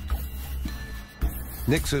missing.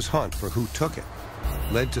 Nix's hunt for who took it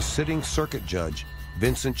led to sitting circuit judge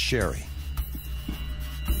Vincent Sherry.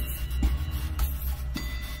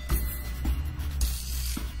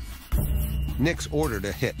 Nix ordered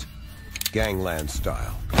a hit, gangland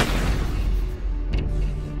style.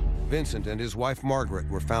 Vincent and his wife Margret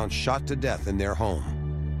were found shot to death in their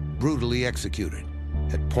home, brutally executed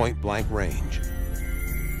at point-blank range.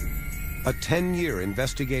 A 10-year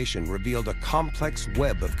investigation revealed a complex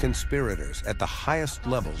web of conspirators at the highest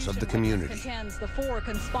levels of the community. Contends the four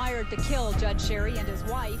conspired to kill Judge Sherry and his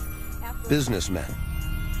wife. Businessmen,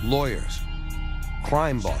 lawyers,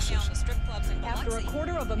 crime bosses. After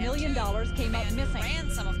 $250,000 came up missing.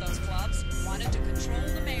 Ran some of those clubs, wanted to control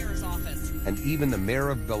the mayor's office. And even the mayor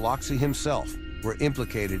of Biloxi himself were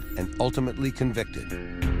implicated and ultimately convicted.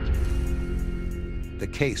 The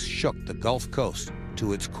case shook the Gulf Coast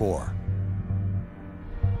to its core.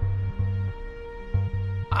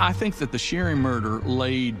 I think that the Sherry murder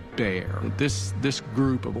laid bare that this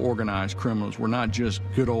group of organized criminals were not just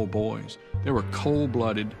good old boys. They were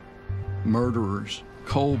cold-blooded murderers,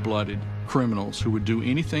 cold-blooded criminals who would do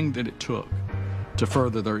anything that it took to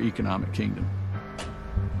further their economic kingdom.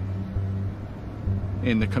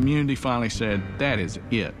 And the community finally said, that is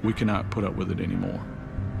it. We cannot put up with it anymore.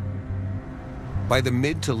 By the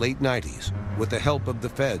mid to late 90s, with the help of the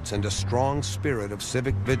feds and a strong spirit of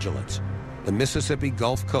civic vigilance, the Mississippi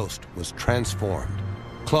Gulf Coast was transformed.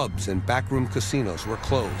 Clubs and backroom casinos were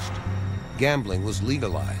closed. Gambling was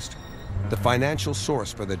legalized. The financial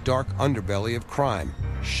source for the dark underbelly of crime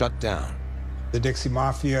shut down. The Dixie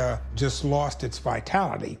Mafia just lost its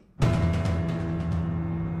vitality.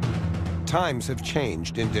 Times have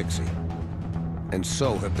changed in Dixie, and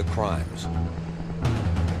so have the crimes.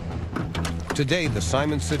 Today, the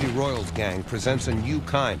Simon City Royals gang presents a new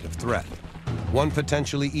kind of threat, one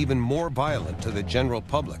potentially even more violent to the general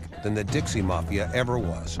public than the Dixie Mafia ever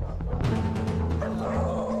was.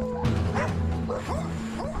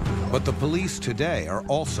 But the police today are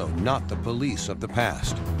also not the police of the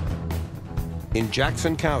past. In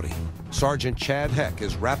Jackson County, Sergeant Chad Heck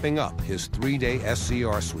is wrapping up his 3-day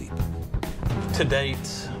SCR sweep. To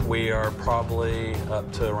date, we are probably up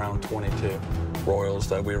to around 22 Royals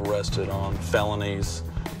that we arrested on felonies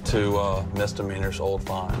to misdemeanors, old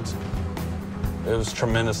fines. It was a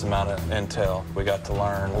tremendous amount of intel. We got to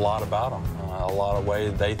learn a lot about them, a lot of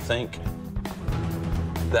ways they think.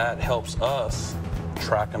 That helps us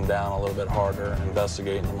track them down a little bit harder,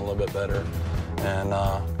 investigating them a little bit better, and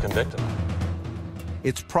convicting them.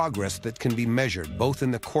 It's progress that can be measured both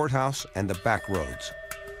in the courthouse and the back roads.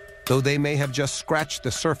 Though they may have just scratched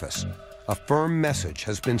the surface, a firm message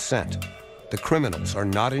has been sent. The criminals are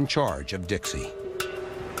not in charge of Dixie.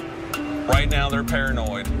 Right now, they're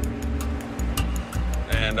paranoid,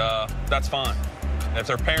 and that's fine. If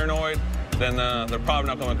they're paranoid, then they're probably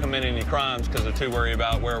not going to commit any crimes because they're too worried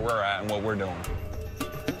about where we're at and what we're doing.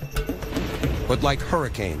 But like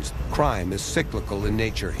hurricanes, crime is cyclical in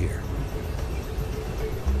nature here.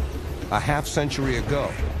 A half-century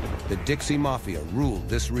ago, the Dixie Mafia ruled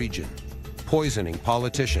this region, poisoning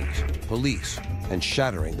politicians, police, and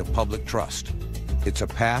shattering the public trust. It's a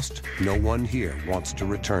past no one here wants to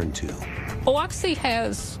return to. Biloxi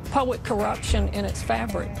has public corruption in its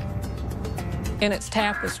fabric, in its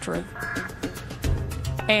tapestry.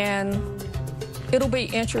 And it'll be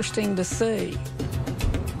interesting to see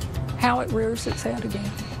how it rears its head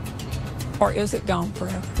again. Or is it gone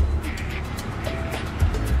forever?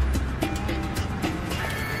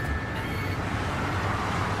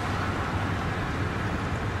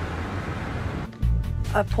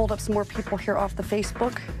 I've pulled up some more people here off the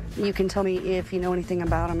Facebook. You can tell me if you know anything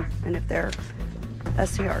about them and if they're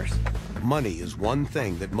SCRs. Money is one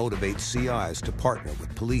thing that motivates CIs to partner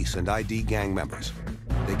with police and ID gang members.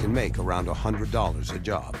 They can make around $100 a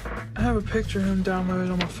job. I have a picture of him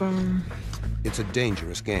downloaded on my phone. It's a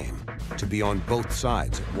dangerous game, to be on both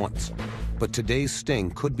sides at once. But today's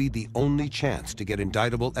sting could be the only chance to get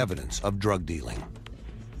indictable evidence of drug dealing.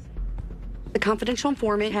 The confidential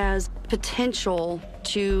informant has potential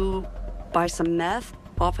to buy some meth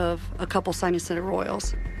off of a couple Simon City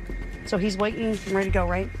Royals. So he's waiting and ready to go,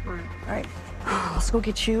 right? Right. All right. Let's go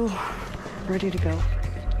get you ready to go.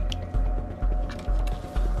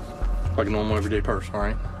 Like a normal everyday person, all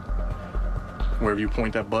right? Wherever you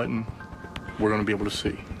point that button, we're going to be able to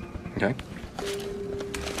see, okay?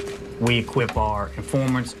 We equip our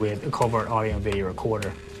informants with a covert audio and video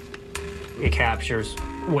recorder. It captures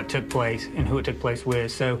what took place and who it took place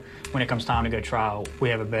with, so when it comes time to go to trial, we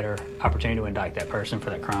have a better opportunity to indict that person for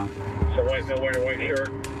that crime. So why is nowhere to wait here?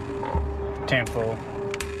 10 full.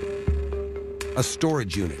 A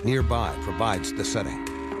storage unit nearby provides the setting,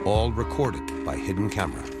 all recorded by hidden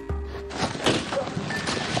camera.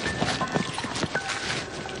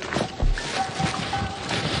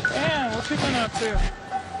 Damn, what you been up to?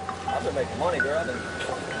 I've been making money, girl. I've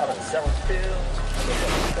been selling pills. I've been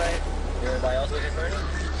selling crack. Everybody else looking for any?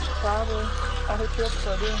 Probably. I'll hit you up if I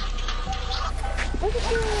do. Look at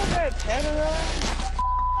you with that tattoo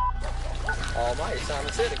on. Almighty,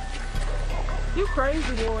 Simon City. You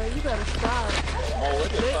crazy, boy. You better stop. Oh,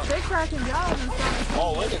 look at They cracking jobs and stuff.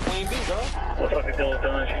 Oh, look at Queen Bee, girl. Looks like the deal is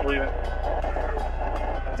done. She's leaving.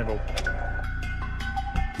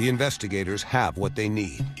 The investigators have what they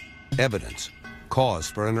need: evidence, cause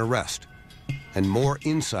for an arrest, and more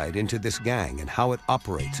insight into this gang and how it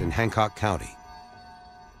operates in Hancock County.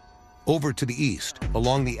 Over to the east,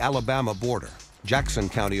 along the Alabama border, Jackson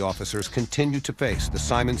County officers continue to face the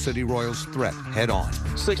Simon City Royals threat head-on.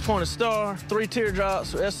 6-pointed star, 3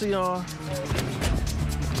 teardrops for SCR.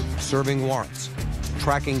 Serving warrants,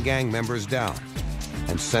 tracking gang members down,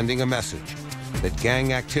 and sending a message that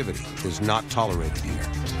gang activity is not tolerated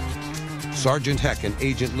here. Sergeant Heck and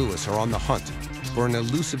Agent Lewis are on the hunt for an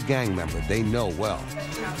elusive gang member they know well.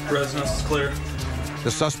 Residence is clear. The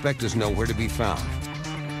suspect is nowhere to be found,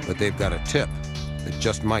 but they've got a tip that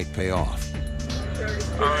just might pay off.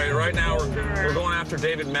 All right, right now we're going after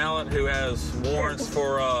David Mallett, who has warrants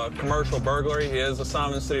for commercial burglary. He is a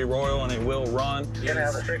Simon City Royal, and he will run. You're gonna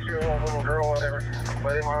have a 6-year-old little girl, whatever.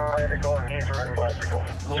 But him on bicycle, and he's riding bicycle.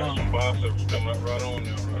 Hold on. Some bicycles coming up right on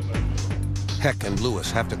you right now. Heck and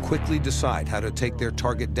Lewis have to quickly decide how to take their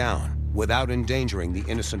target down without endangering the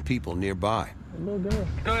innocent people nearby.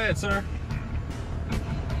 Go ahead, sir.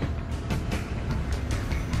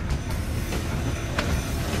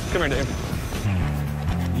 Come here, Dave.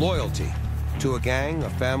 Loyalty to a gang, a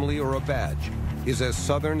family, or a badge is as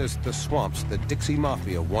southern as the swamps that Dixie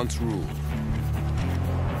Mafia once ruled.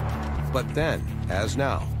 But then, as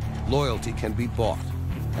now, loyalty can be bought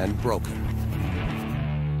and broken.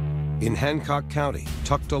 In Hancock County,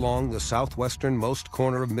 tucked along the southwesternmost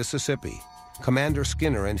corner of Mississippi, Commander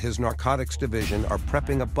Skinner and his narcotics division are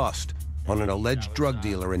prepping a bust on an alleged drug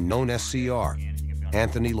dealer and known SCR,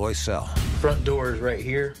 Anthony Loisel. Front door is right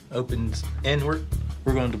here, opens inward.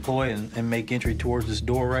 We're going to deploy and make entry towards this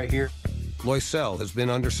door right here. Loisel has been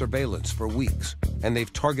under surveillance for weeks, and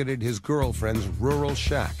they've targeted his girlfriend's rural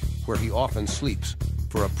shack, where he often sleeps,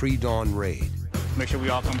 for a pre-dawn raid. Make sure we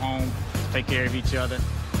all come home, take care of each other.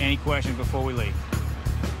 Any questions before we leave?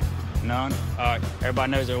 None? All right,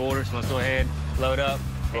 everybody knows their orders, so let's go ahead, load up,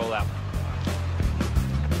 roll out.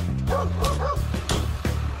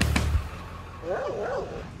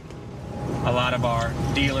 A lot of our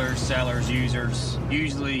dealers, sellers, users,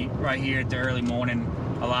 usually right here at the early morning,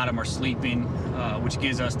 a lot of them are sleeping, which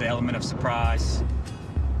gives us the element of surprise.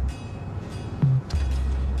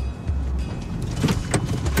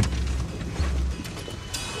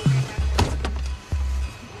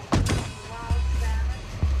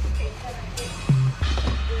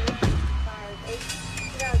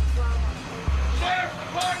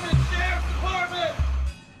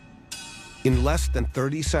 In less than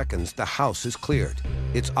 30 seconds, the house is cleared,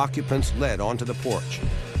 its occupants led onto the porch.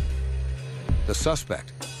 The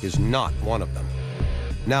suspect is not one of them.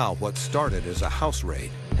 Now, what started as a house raid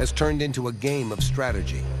has turned into a game of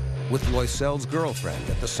strategy, with Loisel's girlfriend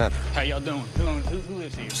at the center. How y'all doing? Who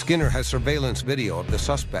lives here? Skinner has surveillance video of the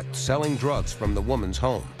suspect selling drugs from the woman's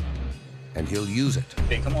home, and he'll use it.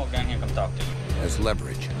 Ben, come on down here and come talk to me. As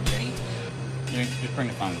leverage. Okay. Just bring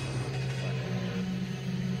the phone.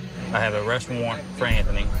 I have an arrest warrant for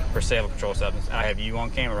Anthony for sale of controlled substance. I have you on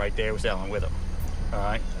camera right there selling with him. All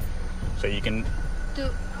right? So you can...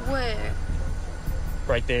 Where?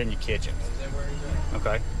 Right there in your kitchen.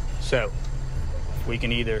 Okay? So, you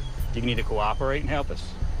can either cooperate and help us,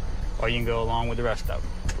 or you can go along with the rest of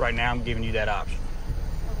them. Right now, I'm giving you that option.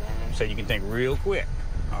 Okay. So you can think real quick,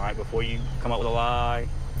 all right, before you come up with a lie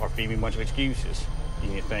or feed me a bunch of excuses.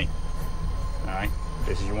 You need to think, all right?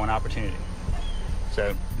 This is your one opportunity.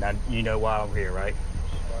 So, now you know why I'm here, right?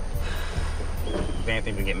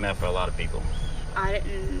 Anthony been getting meth for a lot of people.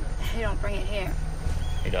 He don't bring it here.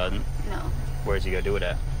 He doesn't? No. Where's he gonna do it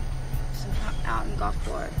at? Out in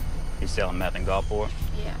Gulfport. He's selling meth in Gulfport?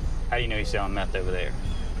 Yeah. How do you know he's selling meth over there?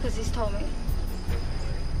 Because he's told me.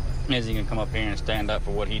 Is he gonna come up here and stand up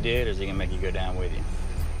for what he did, or is he gonna make you go down with you?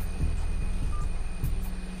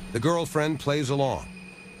 The girlfriend plays along.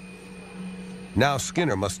 Now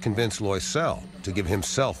Skinner must convince Loisel to give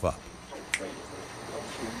himself up.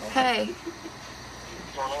 Hey.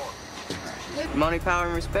 Money, power,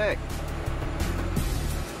 and respect.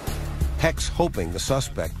 Heck's hoping the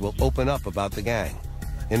suspect will open up about the gang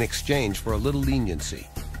in exchange for a little leniency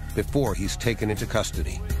before he's taken into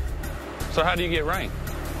custody. So how do you get rank?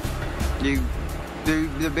 You do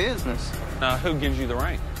the business. Who gives you the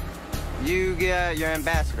rank? You get your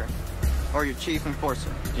ambassador or your chief enforcer.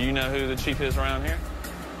 Do you know who the chief is around here?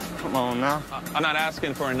 Come on now. I'm not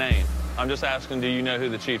asking for a name. I'm just asking, do you know who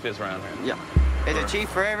the chief is around here? Yeah. It's a chief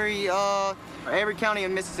for every county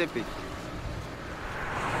in Mississippi.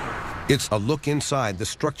 It's a look inside the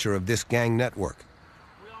structure of this gang network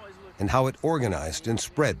and how it organized and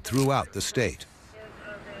spread throughout the state.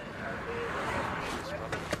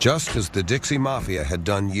 Just as the Dixie Mafia had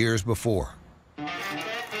done years before.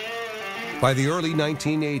 By the early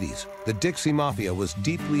 1980s, the Dixie Mafia was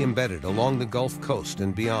deeply embedded along the Gulf Coast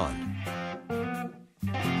and beyond.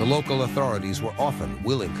 The local authorities were often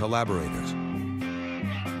willing collaborators.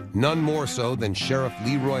 None more so than Sheriff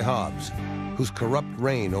Leroy Hobbs, whose corrupt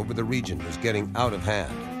reign over the region was getting out of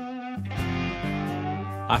hand.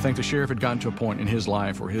 I think the sheriff had gotten to a point in his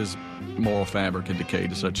life where his moral fabric had decayed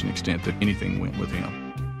to such an extent that anything went with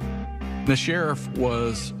him. The sheriff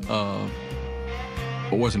was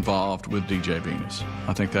involved with DJ Venus.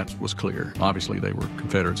 I think that was clear. Obviously, they were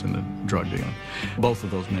Confederates in the drug dealing. Both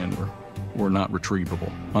of those men were not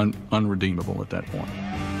retrievable, unredeemable at that point.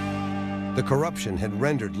 The corruption had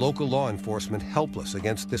rendered local law enforcement helpless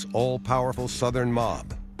against this all-powerful Southern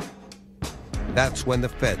mob. That's when the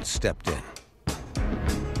feds stepped in.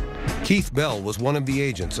 Keith Bell was one of the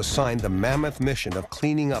agents assigned the mammoth mission of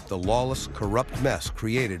cleaning up the lawless, corrupt mess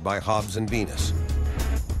created by Hobbs and Venus.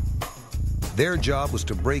 Their job was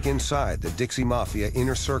to break inside the Dixie Mafia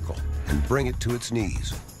inner circle and bring it to its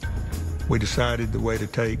knees. We decided the way to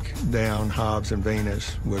take down Hobbs and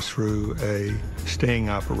Venus was through a sting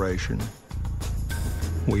operation.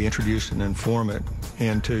 We introduced an informant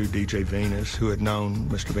into DJ Venus, who had known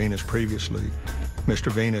Mr. Venus previously.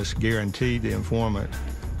 Mr. Venus guaranteed the informant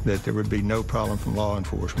that there would be no problem from law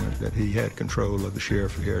enforcement, that he had control of the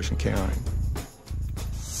sheriff of Harrison County.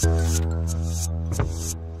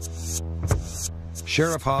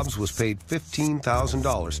 Sheriff Hobbs was paid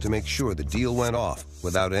 $15,000 to make sure the deal went off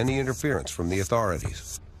without any interference from the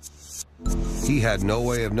authorities. He had no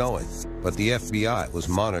way of knowing, but the FBI was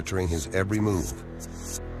monitoring his every move.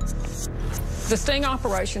 The sting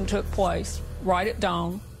operation took place right at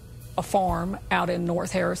dawn, a farm out in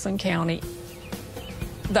North Harrison County.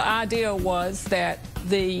 The idea was that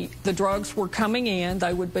the drugs were coming in,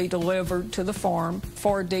 they would be delivered to the farm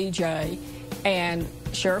for DJ, and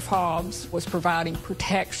Sheriff Hobbs was providing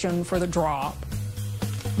protection for the drop.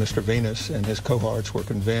 Mr. Venus and his cohorts were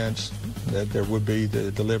convinced that there would be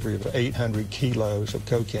the delivery of 800 kilos of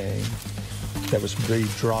cocaine that was to be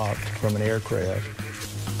dropped from an aircraft.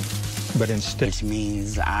 But instead, which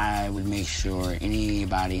means I would make sure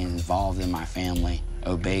anybody involved in my family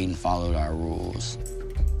obeyed and followed our rules.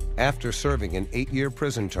 After serving an 8-year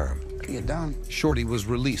prison term, You're done. Shorty was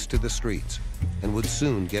released to the streets and would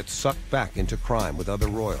soon get sucked back into crime with other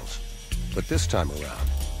royals. But this time around,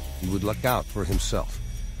 he would look out for himself.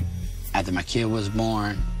 After my kid was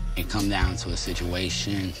born, it come down to a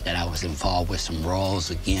situation that I was involved with some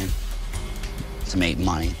royals again to make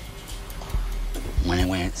money. When it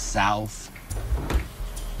went south,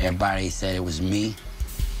 everybody said it was me,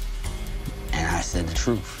 and I said the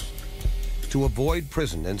truth. To avoid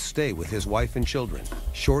prison and stay with his wife and children,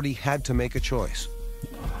 Shorty had to make a choice.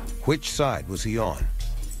 Which side was he on?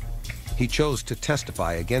 He chose to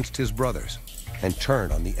testify against his brothers and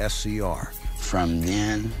turn on the SCR. From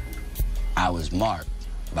then, I was marked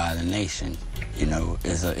by the nation, you know,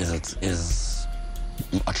 as a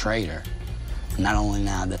traitor. Not only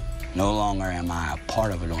now that no longer am I a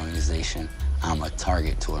part of an organization, I'm a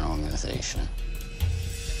target to an organization.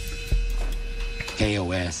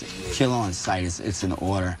 KOS, kill on sight, it's an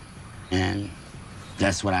order, and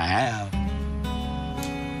that's what I have.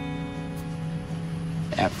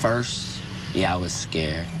 At first, yeah, I was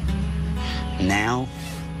scared. Now,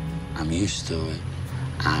 I'm used to it.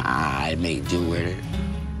 I make do with it.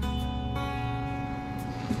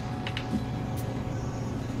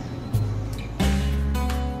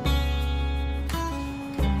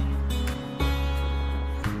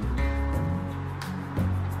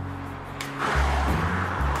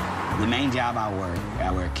 The main job I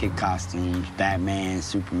wear kid costumes, Batman,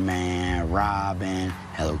 Superman, Robin,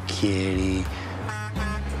 Hello Kitty,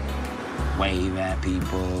 wave at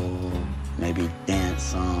people, maybe dance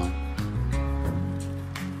some.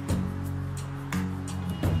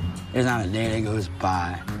 There's not a day that goes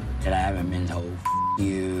by that I haven't been told,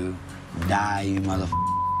 you, die, you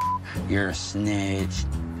motherfucker, you're a snitch.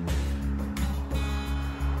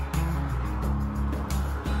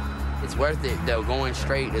 It's worth it, though. Going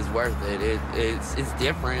straight is worth it. It's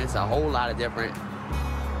different. It's a whole lot of different.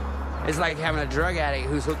 It's like having a drug addict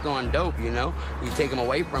who's hooked on dope, you know? You take him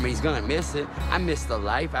away from it, he's gonna miss it. I miss the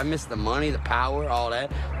life, I miss the money, the power, all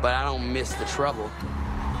that, but I don't miss the trouble.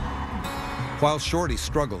 While Shorty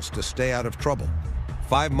struggles to stay out of trouble,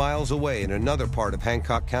 5 miles away in another part of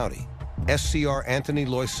Hancock County, SCR Anthony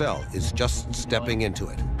Loisel is just stepping into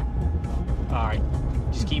it. All right,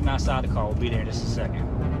 just keep him outside the car. We'll be there in just a second.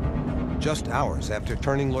 Just hours after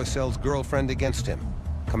turning Loisel's girlfriend against him,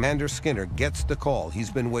 Commander Skinner gets the call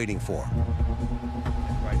he's been waiting for.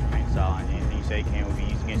 Right, remain silent. Anything you say can be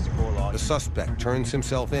used against the court law. The suspect turns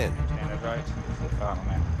himself in Stand right.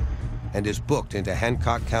 Man. and is booked into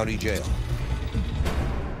Hancock County Jail.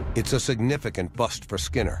 It's a significant bust for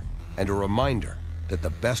Skinner and a reminder that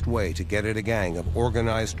the best way to get at a gang of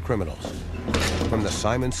organized criminals from the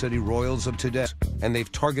Simon City Royals of today, and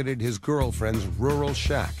they've targeted his girlfriend's rural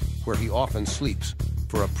shack where he often sleeps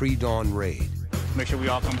for a pre-dawn raid. Make sure we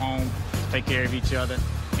all come home, take care of each other.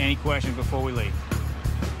 Any questions before we leave?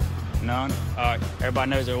 None? All right,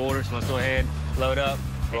 everybody knows their orders, so let's go ahead, load up,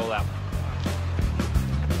 roll out.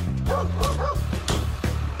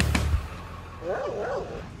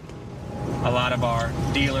 A lot of our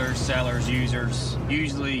dealers, sellers, users,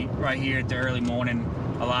 usually right here at the early morning,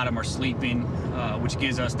 a lot of them are sleeping, which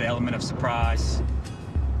gives us the element of surprise.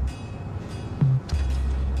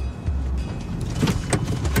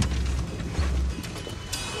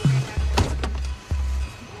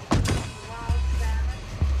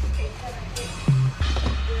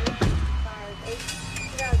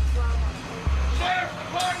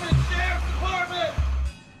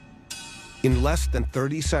 In less than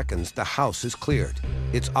 30 seconds, the house is cleared,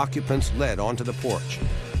 its occupants led onto the porch.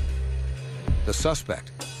 The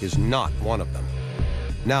suspect is not one of them.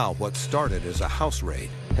 Now, what started as a house raid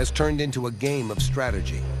has turned into a game of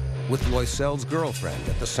strategy, with Loisel's girlfriend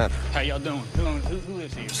at the center. How y'all doing? Who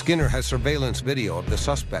lives here? Skinner has surveillance video of the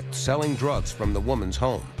suspect selling drugs from the woman's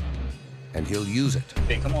home, and he'll use it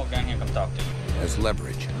Hey, come on down here and come talk to you. as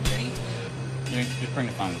leverage. Just bring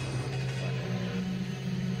the phone.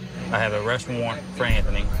 I have an arrest warrant for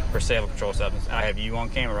Anthony for sale of controlled substance. I have you on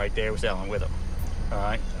camera right there selling with him. All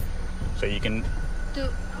right? So you can...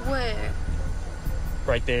 Where?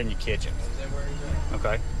 Right there in your kitchen.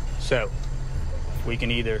 Okay? So, you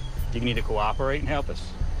can either cooperate and help us,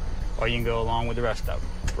 or you can go along with the rest of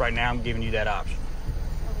them. Right now, I'm giving you that option.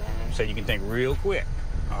 Okay. So you can think real quick,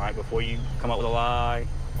 all right, before you come up with a lie,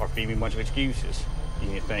 or feed me a bunch of excuses. You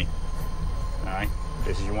need to think, all right,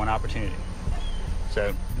 this is your one opportunity.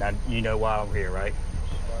 So now you know why I'm here, right?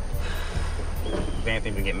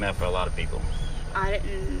 Anthony been getting meth for a lot of people.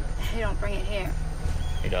 He don't bring it here.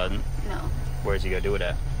 He doesn't? No. Where's he gonna do it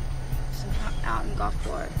at? Out in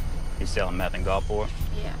Gulfport. He's selling meth in Gulfport?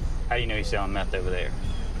 Yeah. How do you know he's selling meth over there?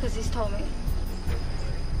 Because he's told me.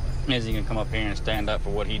 Is he gonna come up here and stand up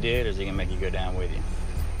for what he did, or is he gonna make you go down with you?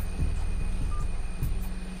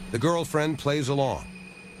 The girlfriend plays along.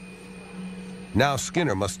 Now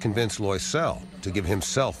Skinner must convince Loisel to give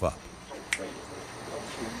himself up.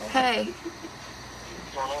 Hey.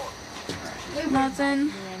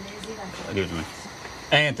 Nothing. Excuse me.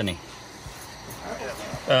 Anthony.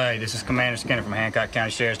 Hey, this is Commander Skinner from Hancock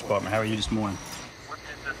County Sheriff's Department. How are you this morning?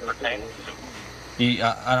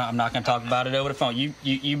 I'm not going to talk about it over the phone.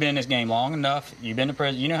 You've been in this game long enough. You've been to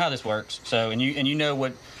prison. You know how this works. So, and you know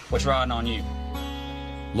what's riding on you.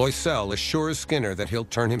 Loisel assures Skinner that he'll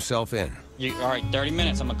turn himself in. All right, 30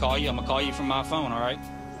 minutes. I'm gonna call you. I'm gonna call you from my phone. All right.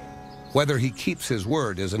 Whether he keeps his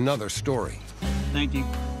word is another story. Thank you.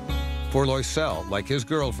 For Loisel, like his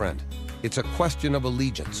girlfriend, it's a question of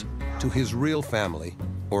allegiance to his real family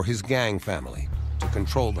or his gang family to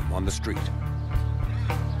control them on the street.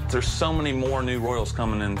 There's so many more new Royals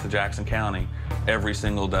coming into Jackson County every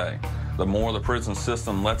single day. The more the prison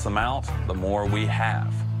system lets them out, the more we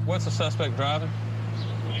have. What's the suspect driving?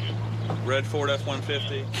 Red Ford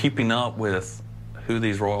F-150. Keeping up with who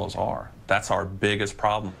these Royals are, that's our biggest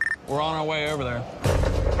problem. We're on our way over there.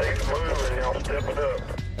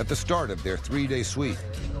 At the start of their 3-day sweep,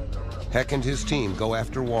 Heck and his team go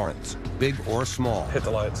after warrants, big or small. Hit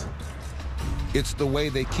the lights. It's the way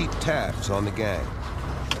they keep tabs on the gang.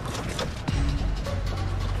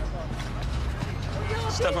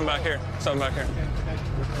 Stepping back here. Stepping back here.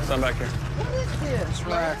 Stepping back here. What is this? Just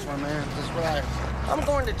relax, my man. Just relax. I'm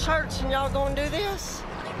going to church and y'all gonna do this?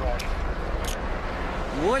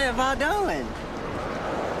 What have I done?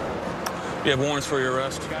 You have warrants for your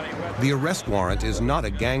arrest? The arrest warrant is not a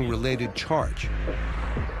gang-related charge.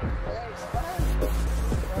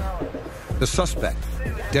 The suspect,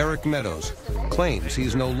 Derek Meadows, claims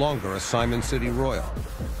he's no longer a Simon City Royal.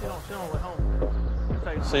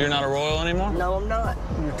 So you're not a Royal anymore? No, I'm not.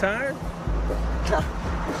 You retired?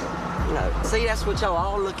 No. See, that's what y'all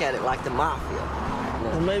all look at it like the mafia.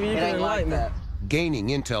 Well, maybe you can enlighten me. Gaining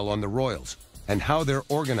intel on the Royals and how they're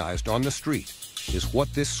organized on the street is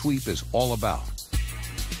what this sweep is all about.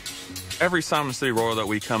 Every Simon City Royal that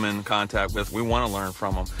we come in contact with, we want to learn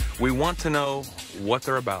from them. We want to know what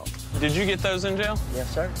they're about. Did you get those in jail?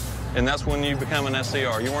 Yes, sir. And that's when you become an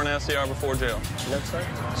SCR. You weren't an SCR before jail? No, sir.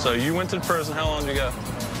 So you went to prison. How long did you go?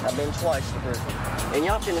 I've been twice to prison. And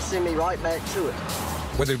y'all finna send me right back to it.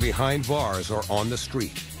 Whether behind bars or on the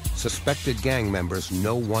street, suspected gang members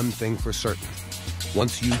know one thing for certain.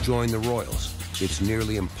 Once you join the Royals, it's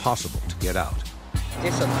nearly impossible to get out.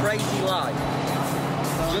 It's a crazy life.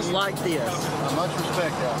 Just like this. Much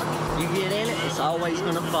respect, Al. You get in it, it's always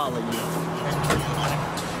gonna follow you.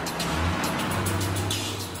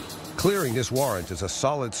 Clearing this warrant is a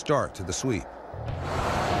solid start to the sweep.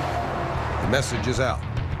 The message is out.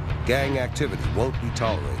 Gang activity won't be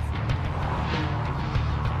tolerated.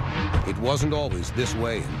 It wasn't always this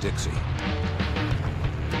way in Dixie.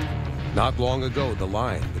 Not long ago, the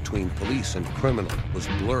line between police and criminal was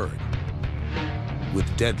blurred, with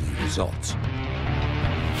deadly results.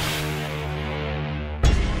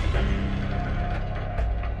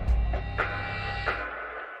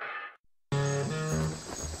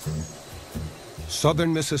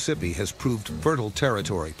 Southern Mississippi has proved fertile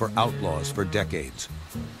territory for outlaws for decades.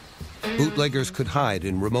 Bootleggers could hide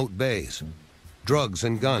in remote bays. Drugs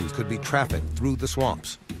and guns could be trafficked through the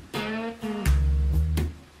swamps.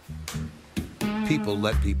 People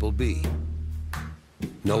let people be.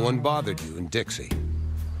 No one bothered you in Dixie.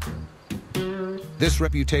 This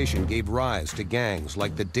reputation gave rise to gangs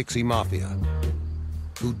like the Dixie Mafia,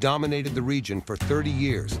 who dominated the region for 30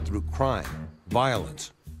 years through crime,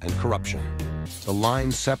 violence, and corruption. The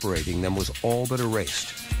line separating them was all but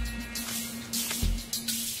erased.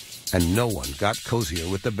 And no one got cozier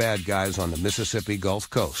with the bad guys on the Mississippi Gulf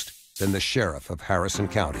Coast than the sheriff of Harrison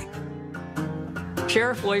County.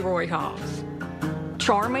 Sheriff Leroy Hobbs.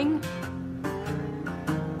 Charming,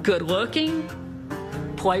 good-looking,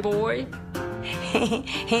 playboy.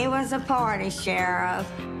 He was a party sheriff.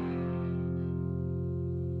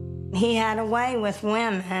 He had a way with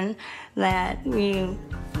women that he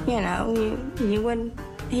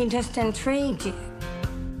just intrigued you.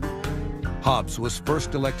 Hobbs was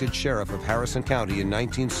first elected sheriff of Harrison County in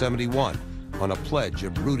 1971 on a pledge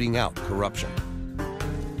of rooting out corruption.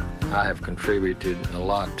 I have contributed a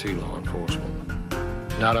lot to law enforcement,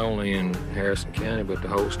 not only in Harrison County, but the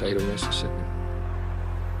whole state of Mississippi.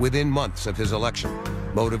 Within months of his election,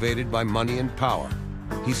 motivated by money and power,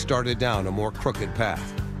 he started down a more crooked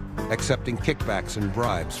path, accepting kickbacks and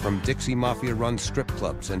bribes from Dixie Mafia-run strip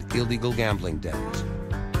clubs and illegal gambling dens.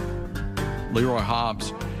 Leroy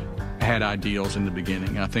Hobbs had ideals in the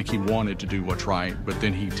beginning. I think he wanted to do what's right, but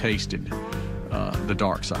then he tasted the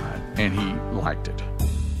dark side, and he liked it.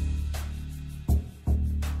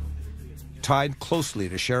 Tied closely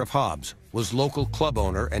to Sheriff Hobbs was local club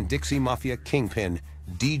owner and Dixie Mafia kingpin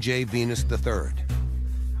DJ Venus III.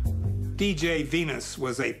 DJ Venus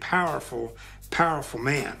was a powerful, powerful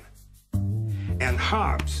man. And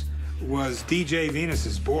Hobbs was DJ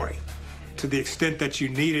Venus's boy, to the extent that you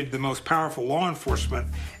needed the most powerful law enforcement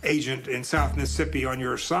agent in South Mississippi on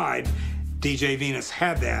your side. DJ Venus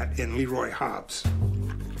had that in Leroy Hobbs.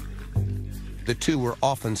 The two were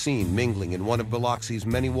often seen mingling in one of Biloxi's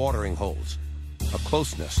many watering holes, a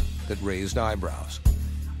closeness that raised eyebrows.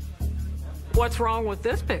 What's wrong with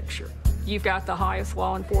this picture? You've got the highest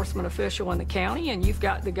law enforcement official in the county, and you've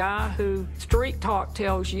got the guy who street talk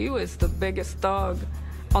tells you is the biggest thug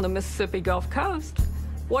on the Mississippi Gulf Coast.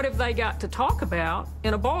 What have they got to talk about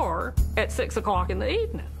in a bar at 6 o'clock in the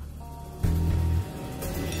evening?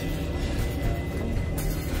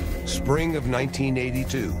 Spring of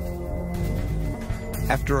 1982.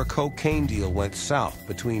 After a cocaine deal went south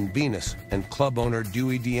between Venus and club owner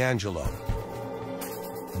Dewey D'Angelo,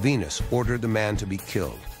 Venus ordered the man to be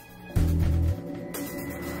killed.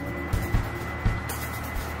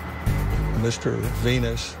 Mr.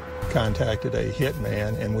 Venus contacted a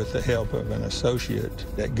hitman, and with the help of an associate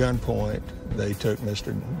at gunpoint, they took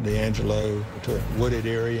Mr. D'Angelo to a wooded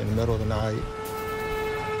area in the middle of the night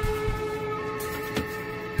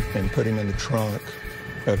and put him in the trunk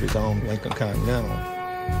of his own Lincoln Continental.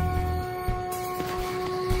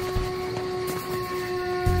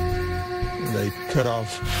 They cut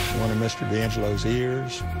off one of Mr. D'Angelo's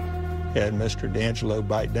ears, had Mr. D'Angelo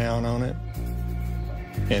bite down on it,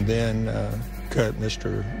 and then cut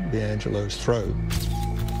Mr. D'Angelo's throat.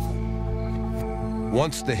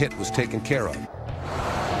 Once the hit was taken care of,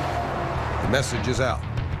 the message is out.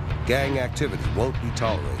 Gang activity won't be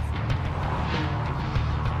tolerated.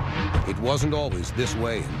 It wasn't always this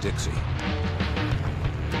way in Dixie.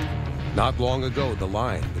 Not long ago, the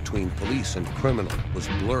line between police and criminal was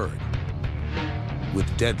blurred, with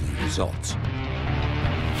deadly results.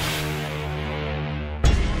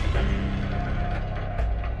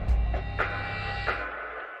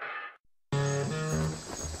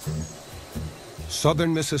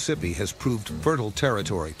 Southern Mississippi has proved fertile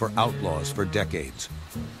territory for outlaws for decades.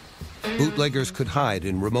 Bootleggers could hide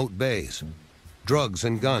in remote bays. Drugs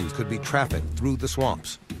and guns could be trafficked through the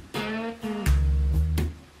swamps.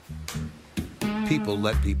 People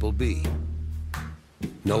let people be.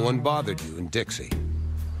 No one bothered you in Dixie.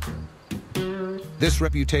 This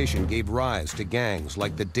reputation gave rise to gangs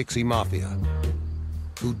like the Dixie Mafia,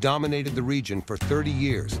 who dominated the region for 30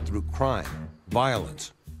 years through crime,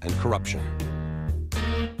 violence, and corruption.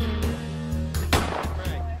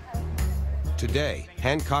 Today,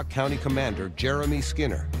 Hancock County Commander Jeremy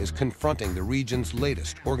Skinner is confronting the region's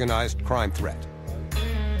latest organized crime threat.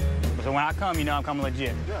 So when I come, you know I'm coming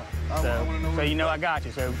legit. Yeah. So you know I got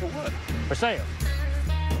you. So for what? For sale.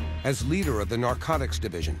 As leader of the Narcotics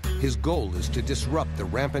Division, his goal is to disrupt the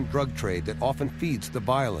rampant drug trade that often feeds the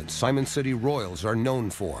violence Simon City Royals are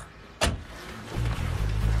known for.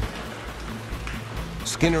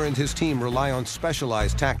 Skinner and his team rely on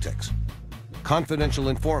specialized tactics. Confidential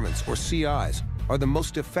informants, or CIs, are the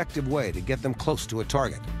most effective way to get them close to a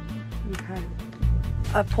target. Okay.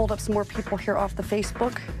 I've pulled up some more people here off the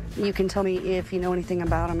Facebook. You can tell me if you know anything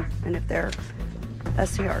about them and if they're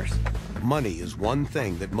SCRs. Money is one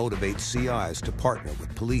thing that motivates CIs to partner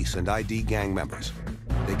with police and ID gang members.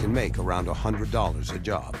 They can make around $100 a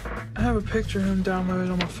job. I have a picture of him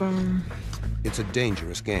downloaded on my phone. It's a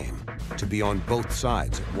dangerous game, to be on both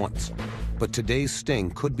sides at once. But today's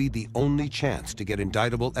sting could be the only chance to get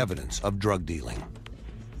indictable evidence of drug dealing.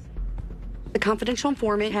 The confidential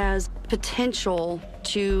informant has potential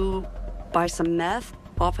to buy some meth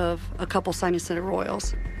off of a couple Simon City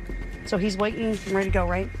Royals. So he's waiting, ready to go,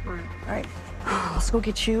 right? Right. All right, let's go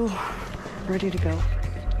get you ready to go.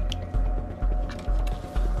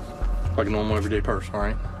 Like a normal everyday person, all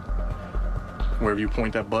right? Wherever you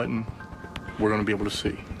point that button, we're gonna be able to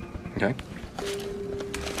see, okay?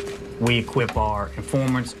 We equip our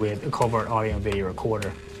informants with a covert audio and video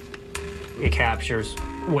recorder. It captures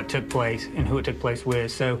what took place and who it took place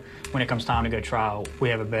with, so when it comes time to go to trial, we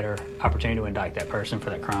have a better opportunity to indict that person for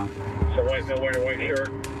that crime. So wait, no way to wait here.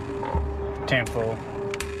 Tenfold.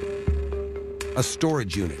 A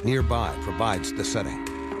storage unit nearby provides the setting,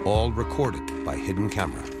 all recorded by hidden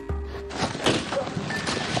camera.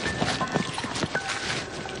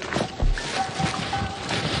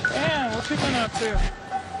 Damn, what you been up to?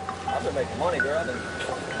 I've been making money, girl.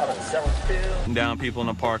 I've been selling pills. Down people in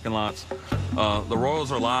the parking lots. The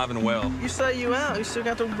Royals are alive and well. You say you out. You still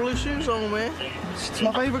got those blue shoes on, man. It's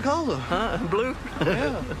my favorite color. Huh? Blue?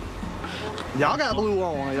 Yeah. Y'all got blue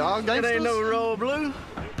on. Y'all gangsters? It ain't no royal blue.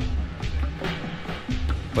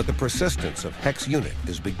 But the persistence of Heck's unit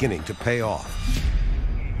is beginning to pay off.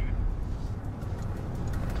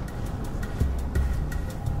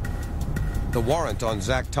 The warrant on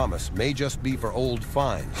Zach Thomas may just be for old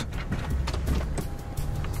fines.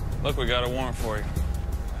 Look, we got a warrant for you.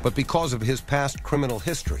 But because of his past criminal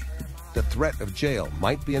history, the threat of jail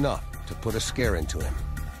might be enough to put a scare into him.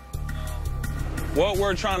 What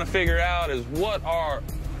we're trying to figure out is what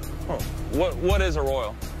is a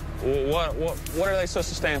Royal? What are they supposed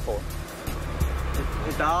to stand for?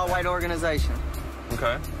 It's the all-white organization.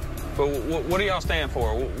 Okay. But what do y'all stand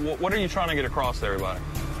for? What are you trying to get across to everybody?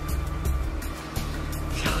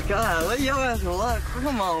 God, let your ass a lot.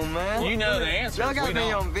 Come on, man. You know the answer. Y'all got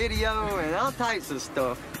me on video and all types of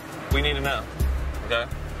stuff. We need to know, okay?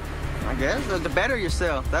 I guess to better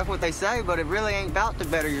yourself. That's what they say, but it really ain't about to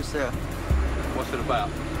better yourself. What's it about?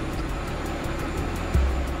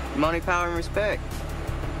 Money, power, and respect.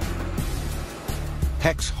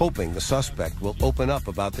 Heck's hoping the suspect will open up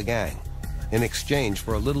about the gang in exchange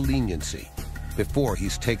for a little leniency before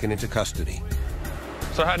he's taken into custody.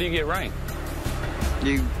 So how do you get rank?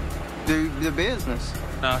 You do the business.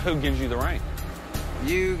 Now, who gives you the rank?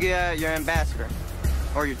 You get your ambassador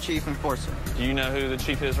or your chief enforcer. Do you know who the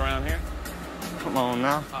chief is around here? Come on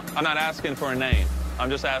now. I'm not asking for a name. I'm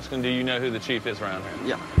just asking, do you know who the chief is around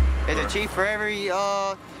here? Yeah. It's a chief for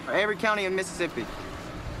every county in Mississippi.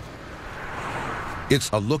 It's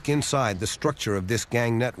a look inside the structure of this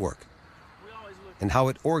gang network and how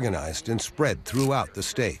it organized and spread throughout the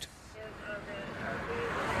state.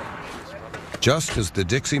 Just as the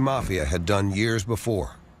Dixie Mafia had done years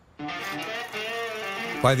before.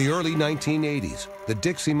 By the early 1980s, the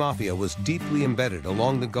Dixie Mafia was deeply embedded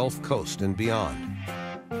along the Gulf Coast and beyond.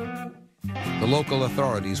 The local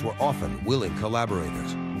authorities were often willing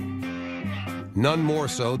collaborators. None more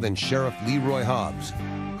so than Sheriff Leroy Hobbs,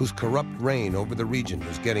 whose corrupt reign over the region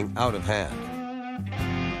was getting out of hand.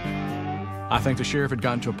 I think the sheriff had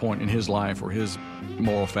gotten to a point in his life where his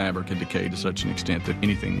moral fabric had decayed to such an extent that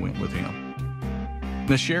anything went with him.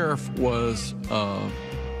 The sheriff was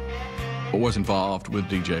involved with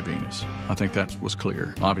DJ Venus. I think that was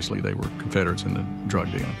clear. Obviously, they were Confederates in the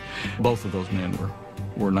drug dealing. Both of those men were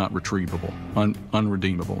not retrievable,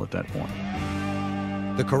 unredeemable at that point.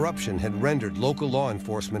 The corruption had rendered local law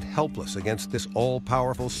enforcement helpless against this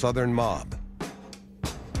all-powerful Southern mob.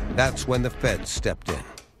 That's when the feds stepped in.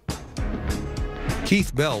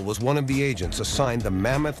 Keith Bell was one of the agents assigned the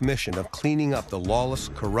mammoth mission of cleaning up the lawless,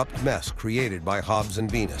 corrupt mess created by Hobbs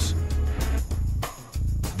and Venus.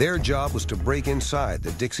 Their job was to break inside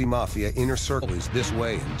the Dixie Mafia inner circles this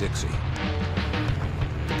way in Dixie.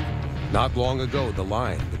 Not long ago, the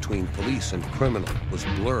line between police and criminal was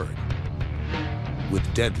blurred, with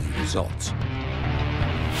deadly results.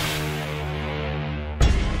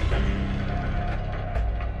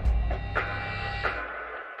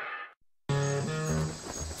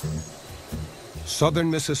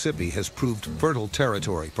 Southern Mississippi has proved fertile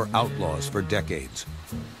territory for outlaws for decades.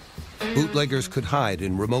 Bootleggers could hide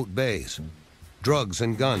in remote bays. Drugs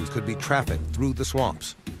and guns could be trafficked through the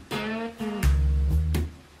swamps.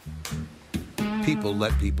 People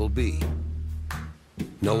let people be.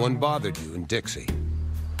 No one bothered you in Dixie.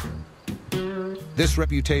 This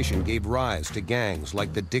reputation gave rise to gangs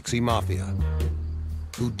like the Dixie Mafia,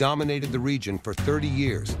 who dominated the region for 30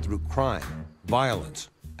 years through crime, violence,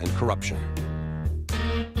 and corruption.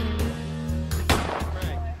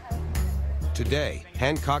 Today,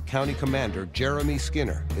 Hancock County Commander Jeremy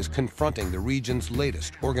Skinner is confronting the region's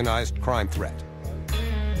latest organized crime threat.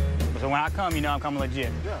 So when I come, you know I'm coming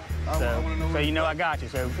legit. Yeah. So you know I got you.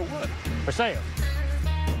 So for what? For sale.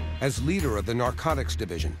 As leader of the narcotics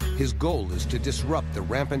division, his goal is to disrupt the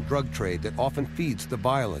rampant drug trade that often feeds the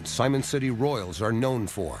violence Simon City Royals are known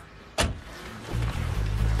for.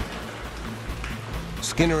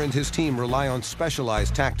 Skinner and his team rely on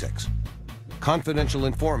specialized tactics. Confidential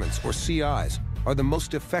informants, or CIs, are the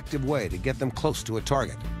most effective way to get them close to a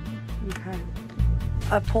target. Okay.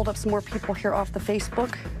 I've pulled up some more people here off the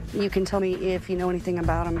Facebook. You can tell me if you know anything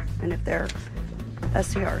about them and if they're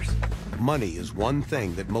SCRs. Money is one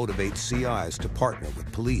thing that motivates CIs to partner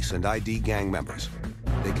with police and ID gang members.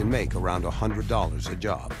 they can make around $100 a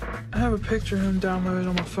job. I have a picture of him downloaded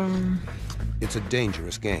on my phone. It's a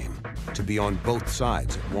dangerous game, to be on both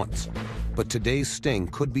sides at once. But today's sting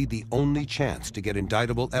could be the only chance to get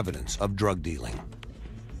indictable evidence of drug dealing.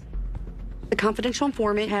 The confidential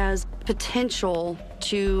informant has potential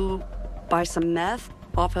to buy some meth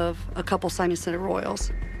off of a couple Simon Center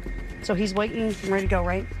Royals. So he's waiting, ready to go,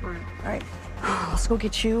 right? Right. All right. Let's go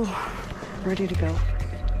get you ready to go.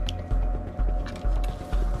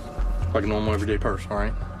 Like a normal everyday person, all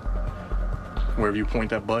right? Wherever you point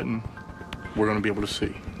that button, we're going to be able to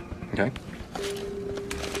see, okay?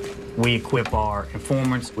 We equip our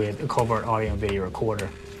informants with a covert audio and video recorder.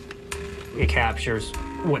 It captures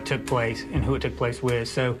what took place and who it took place with,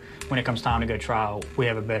 so when it comes time to go to trial, we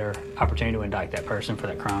have a better opportunity to indict that person for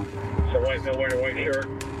that crime. So why is nowhere to wait here?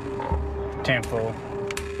 10-4.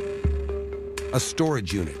 A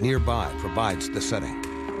storage unit nearby provides the setting,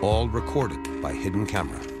 all recorded by hidden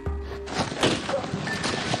camera.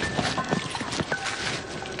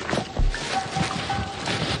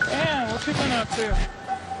 Damn, what you been up to?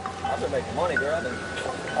 I've been making money, girl. I've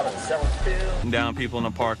been selling pills. Down people in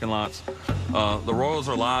the parking lots. The Royals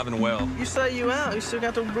are alive and well. You say you out. You still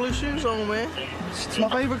got those blue shoes on, man. It's my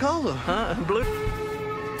favorite color. Huh? Blue.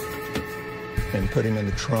 And put him in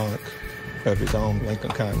the trunk of his own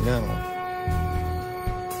Lincoln Continental.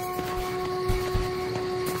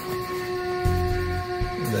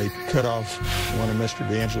 They cut off one of Mr.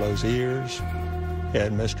 D'Angelo's ears,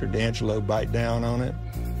 had Mr. D'Angelo bite down on it,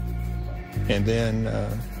 and then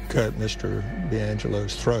cut Mr.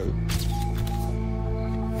 D'Angelo's throat.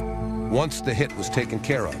 Once the hit was taken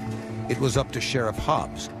care of, it was up to Sheriff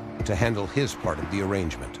Hobbs to handle his part of the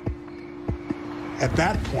arrangement. At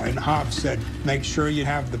that point, Hobbs said, make sure you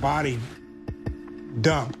have the body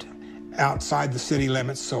dumped outside the city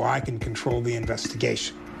limits so I can control the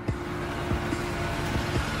investigation.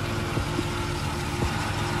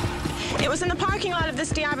 It was in the parking lot of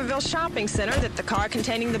this D'Iberville shopping center that the car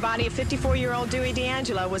containing the body of 54-year-old Dewey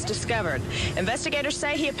D'Angelo was discovered. Investigators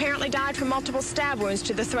say he apparently died from multiple stab wounds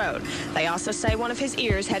to the throat. They also say one of his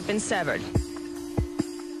ears had been severed.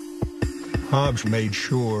 Hobbs made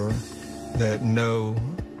sure that no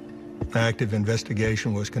active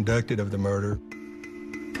investigation was conducted of the murder.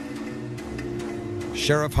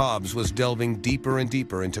 Sheriff Hobbs was delving deeper and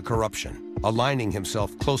deeper into corruption, aligning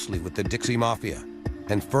himself closely with the Dixie Mafia,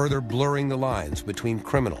 and further blurring the lines between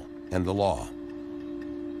criminal and the law.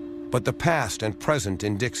 But the past and present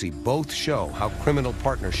in Dixie both show how criminal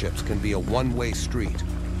partnerships can be a one-way street.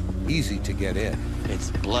 Easy to get in.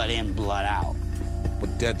 It's blood in, blood out.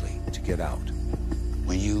 But deadly to get out.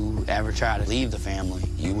 When you ever try to leave the family,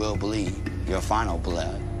 you will bleed your final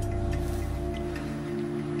blood.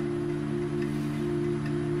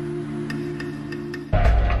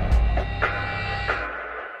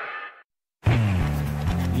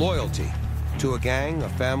 Loyalty to a gang, a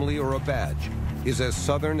family, or a badge is as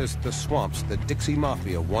southern as the swamps the Dixie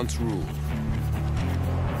Mafia once ruled.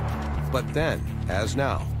 But then, as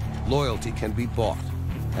now, loyalty can be bought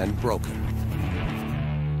and broken.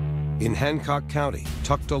 In Hancock County,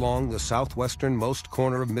 tucked along the southwesternmost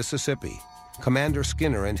corner of Mississippi, Commander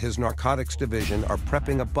Skinner and his narcotics division are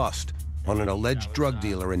prepping a bust on an alleged drug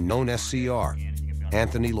dealer and known SCR,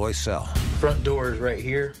 Anthony Loisel. Front door is right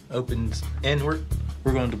here, opens inward.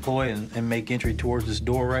 We're going to deploy and make entry towards this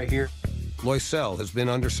door right here. Loisel has been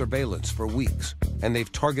under surveillance for weeks, and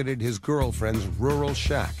they've targeted his girlfriend's rural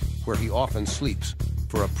shack, where he often sleeps,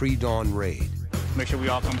 for a pre-dawn raid. Make sure we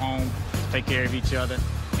all come home, take care of each other.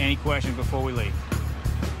 Any questions before we leave?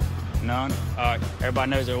 None? All right, everybody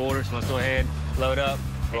knows their orders, so let's go ahead, load up,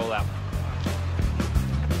 roll out.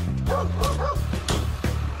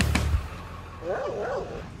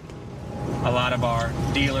 A lot of our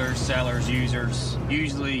dealers, sellers, users,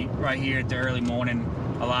 usually right here at the early morning,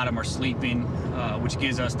 a lot of them are sleeping, which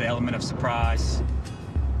gives us the element of surprise.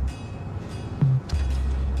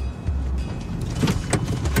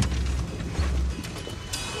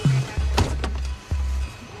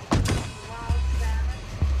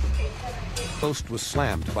 Coast was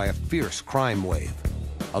slammed by a fierce crime wave,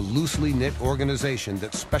 a loosely knit organization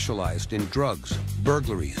that specialized in drugs,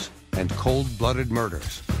 burglaries, and cold-blooded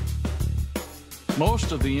murders.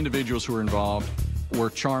 Most of the individuals who were involved were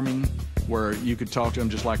charming, where you could talk to them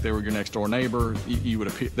just like they were your next-door neighbor. They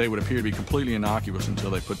would appear to be completely innocuous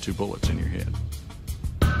until they put 2 bullets in your head.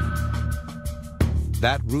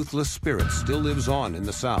 That ruthless spirit still lives on in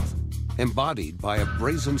the South, embodied by a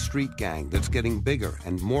brazen street gang that's getting bigger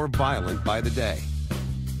and more violent by the day.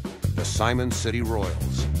 The Simon City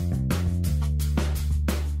Royals.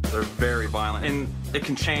 They're very violent, and it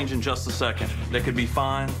can change in just a second. They could be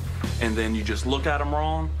fine, and then you just look at them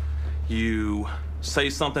wrong, you say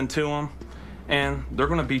something to them, and they're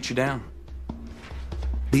going to beat you down.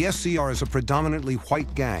 The SCR is a predominantly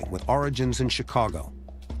white gang with origins in Chicago.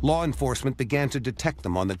 Law enforcement began to detect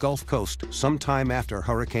them on the Gulf Coast sometime after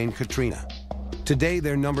Hurricane Katrina. Today,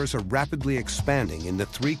 their numbers are rapidly expanding in the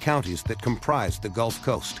 3 counties that comprise the Gulf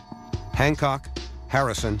Coast: Hancock,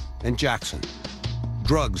 Harrison, and Jackson.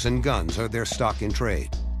 Drugs and guns are their stock in trade.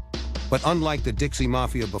 But unlike the Dixie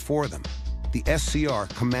Mafia before them, the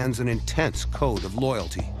SCR commands an intense code of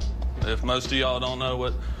loyalty. If most of y'all don't know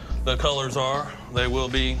what the colors are, they will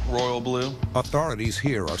be royal blue. Authorities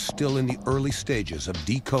here are still in the early stages of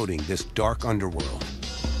decoding this dark underworld.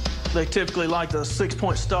 They typically like the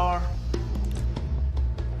 6-point star.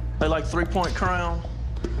 They like 3-point crown.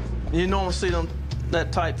 You normally see them,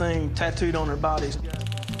 that type thing, tattooed on their bodies.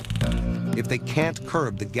 If they can't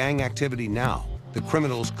curb the gang activity now, the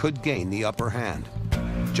criminals could gain the upper hand,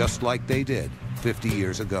 just like they did 50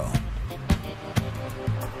 years ago.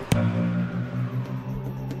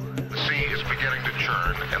 The sea is beginning to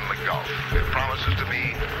churn in the Gulf. It promises to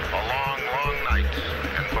be a long, long night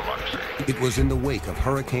in Biloxi. It was in the wake of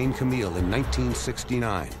Hurricane Camille in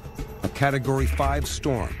 1969, a Category 5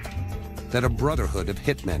 storm, that a brotherhood of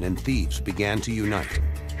hitmen and thieves began to unite.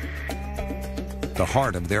 The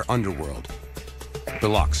heart of their underworld,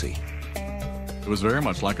 Biloxi. It was very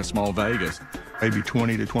much like a small Vegas. Maybe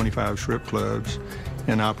 20 to 25 strip clubs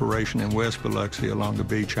in operation in West Biloxi along the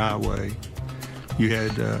beach highway. You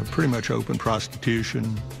had pretty much open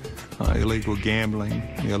prostitution, illegal gambling,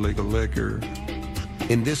 illegal liquor.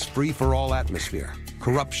 In this free-for-all atmosphere,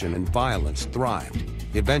 corruption and violence thrived,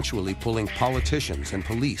 eventually pulling politicians and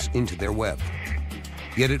police into their web.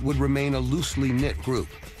 Yet it would remain a loosely knit group,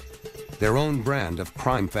 their own brand of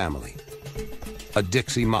crime family, a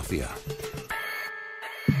Dixie Mafia.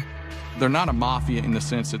 They're not a mafia in the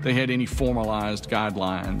sense that they had any formalized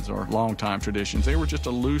guidelines or long-time traditions. They were just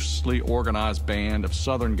a loosely organized band of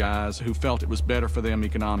Southern guys who felt it was better for them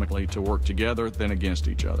economically to work together than against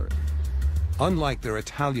each other. Unlike their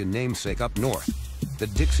Italian namesake up north, the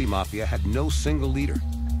Dixie Mafia had no single leader,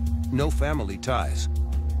 no family ties,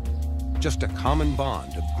 just a common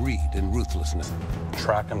bond of greed and ruthlessness.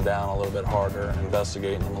 Track them down a little bit harder,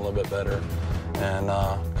 investigating them a little bit better, and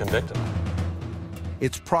convicting them.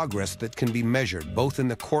 It's progress that can be measured both in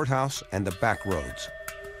the courthouse and the back roads.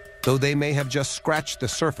 Though they may have just scratched the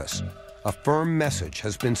surface, a firm message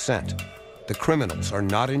has been sent. The criminals are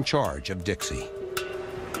not in charge of Dixie.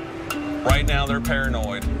 Right now, they're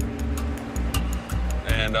paranoid,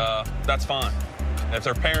 and that's fine. If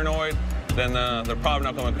they're paranoid, then they're probably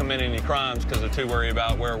not going to commit any crimes because they're too worried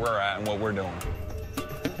about where we're at and what we're doing.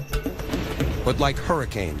 But like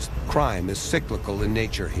hurricanes, crime is cyclical in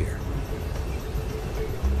nature here.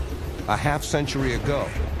 A half-century ago,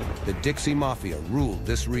 the Dixie Mafia ruled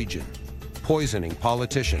this region, poisoning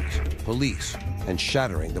politicians, police, and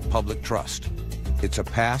shattering the public trust. It's a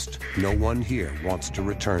past no one here wants to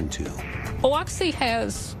return to. Biloxi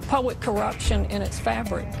has public corruption in its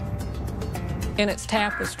fabric, in its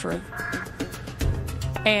tapestry.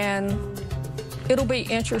 And it'll be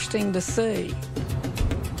interesting to see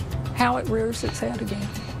how it rears its head again.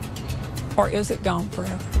 Or is it gone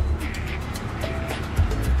forever?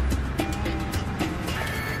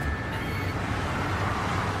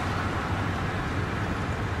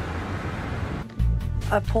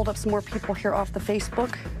 I've pulled up some more people here off the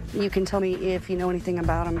Facebook. You can tell me if you know anything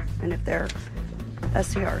about them and if they're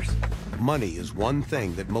SCRs. Money is one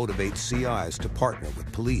thing that motivates CIs to partner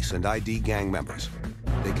with police and ID gang members.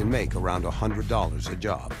 They can make around $100 a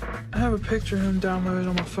job. I have a picture of him downloaded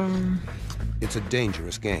on my phone. It's a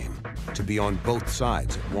dangerous game, to be on both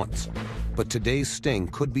sides at once. But today's sting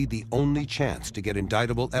could be the only chance to get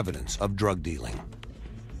indictable evidence of drug dealing.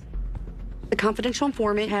 The confidential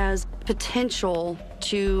informant has potential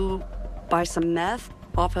to buy some meth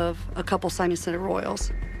off of a couple Simon Center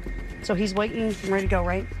Royals. So he's waiting and ready to go,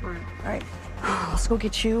 right? Right. All right. Let's go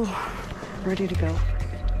get you ready to go.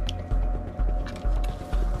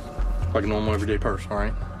 Like a normal everyday person, all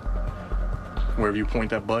right? Wherever you point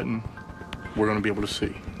that button, we're going to be able to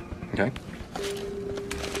see, okay?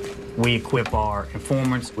 We equip our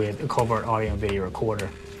informants with a covert audio and video recorder.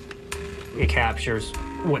 It captures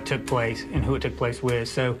what took place and who it took place with,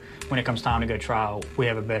 so when it comes time to go to trial, we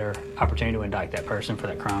have a better opportunity to indict that person for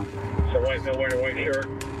that crime. So why is nowhere to wait here?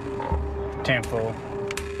 10-4.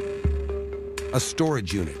 A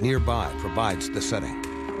storage unit nearby provides the setting,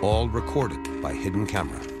 all recorded by hidden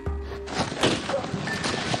camera.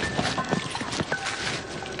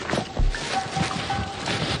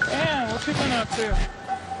 Damn, what you been up to?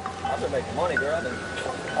 I've been making money, girl.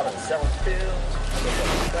 I've been selling pills,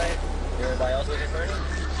 Okay. Everybody else looking for anything?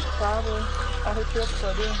 Probably. I hit you up if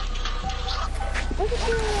I do. Look at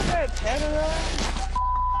you with that tatted on.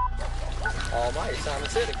 Almighty, Simon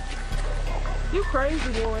City. You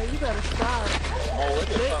crazy, boy. You better stop. Oh, look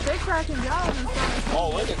at They cracking jobs and stuff. Oh,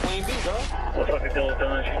 look at Queen Bee, bro. What's up with Dylan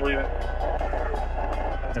done? She's leaving.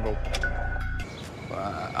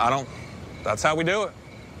 I don't. That's how we do it.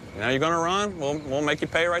 You know, you're going to run, we'll make you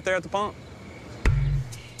pay right there at the pump.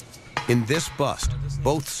 In this bust,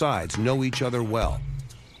 both sides know each other well.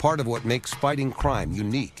 Part of what makes fighting crime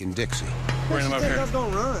unique in Dixie. Bring him up here. I was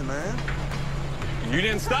gonna run, man. You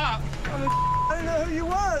didn't stop. I didn't know who you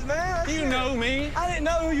was, man. You know me. I didn't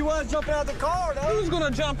know who you was jumping out the car, though. Who's gonna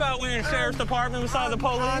jump out when you're in sheriff's department beside the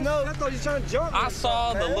police? I know. I thought you were trying to jump. I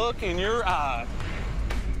saw the look in your eye.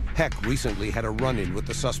 Heck recently had a run-in with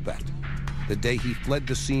the suspect the day he fled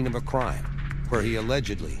the scene of a crime where he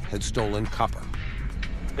allegedly had stolen copper.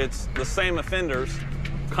 It's the same offenders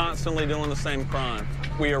constantly doing the same crime.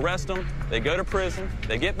 We arrest them, they go to prison,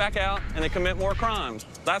 they get back out, and they commit more crimes.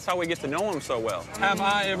 That's how we get to know them so well. Have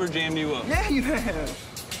I ever jammed you up? Yeah, you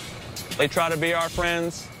have. They try to be our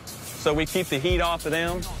friends, so we keep the heat off of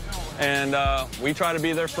them, and we try to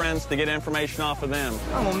be their friends to get information off of them.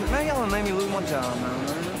 Man, y'all made me lose my job,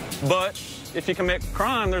 man. But if you commit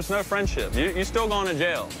crime, there's no friendship. You're still going to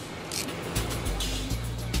jail.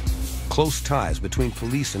 Close ties between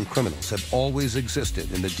police and criminals have always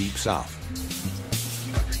existed in the Deep South.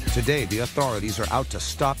 Today, the authorities are out to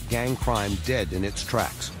stop gang crime dead in its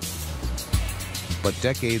tracks. But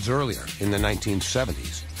decades earlier, in the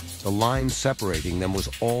 1970s, the line separating them was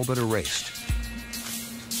all but erased.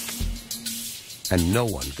 And no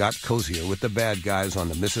one got cozier with the bad guys on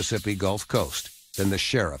the Mississippi Gulf Coast than the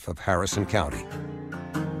sheriff of Harrison County.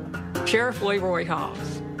 Sheriff Leroy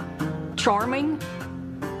Hobbs. Charming,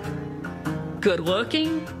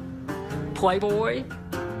 good-looking, playboy.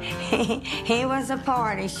 He was a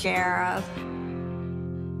party sheriff.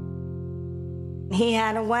 He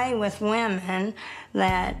had a way with women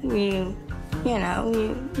that he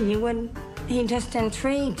just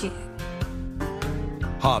intrigued you.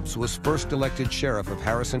 Hobbs was first elected sheriff of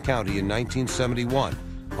Harrison County in 1971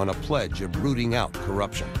 on a pledge of rooting out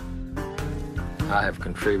corruption. I have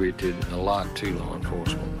contributed a lot to law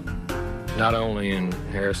enforcement, not only in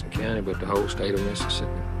Harrison County, but the whole state of Mississippi.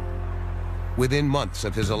 Within months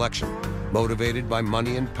of his election, motivated by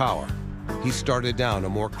money and power, he started down a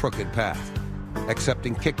more crooked path,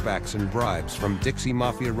 accepting kickbacks and bribes from Dixie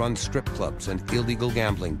Mafia-run strip clubs and illegal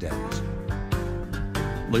gambling dens.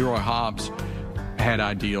 Leroy Hobbs had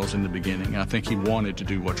ideals in the beginning. I think he wanted to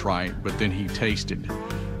do what's right, but then he tasted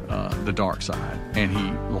the dark side, and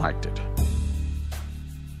he liked it.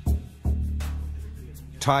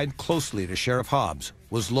 Tied closely to Sheriff Hobbs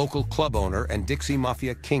was local club owner and Dixie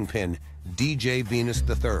Mafia kingpin DJ Venus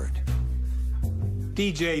III.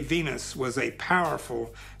 DJ Venus was a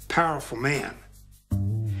powerful, powerful man.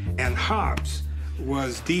 And Hobbs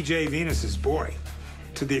was DJ Venus's boy,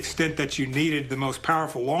 to the extent that you needed the most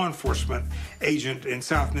powerful law enforcement agent in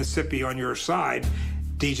South Mississippi on your side.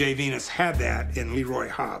 DJ Venus had that in Leroy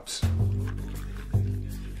Hobbs.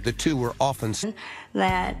 The two were often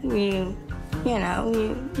that he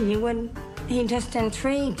just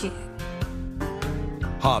intrigued you.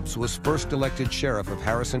 Hobbs was first elected sheriff of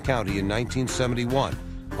Harrison County in 1971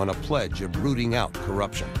 on a pledge of rooting out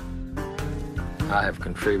corruption. I have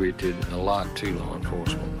contributed a lot to law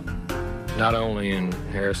enforcement, not only in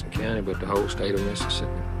Harrison County, but the whole state of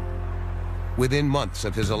Mississippi. Within months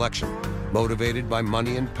of his election, motivated by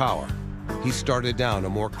money and power, he started down a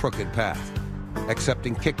more crooked path,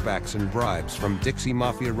 accepting kickbacks and bribes from Dixie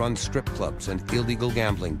Mafia-run strip clubs and illegal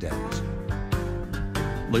gambling dens.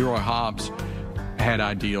 Leroy Hobbs had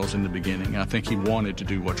ideals in the beginning. I think he wanted to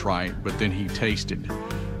do what's right, but then he tasted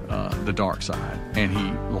the dark side, and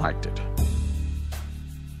he liked it.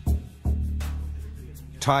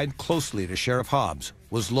 Tied closely to Sheriff Hobbs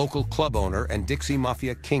was local club owner and Dixie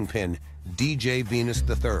Mafia kingpin DJ Venus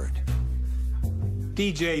III.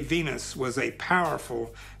 DJ Venus was a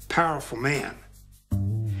powerful, powerful man.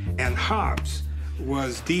 And Hobbs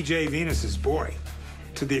was DJ Venus's boy,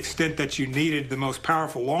 to the extent that you needed the most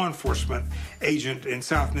powerful law enforcement agent in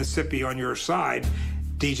South Mississippi on your side.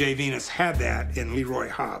 DJ Venus had that in Leroy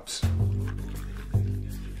Hobbs.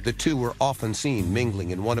 The two were often seen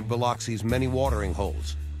mingling in one of Biloxi's many watering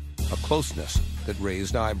holes, a closeness that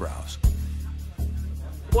raised eyebrows.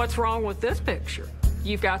 What's wrong with this picture?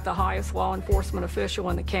 You've got the highest law enforcement official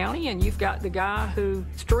in the county, and you've got the guy who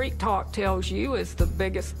street talk tells you is the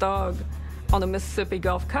biggest thug on the Mississippi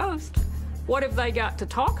Gulf Coast. What have they got to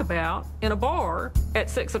talk about in a bar at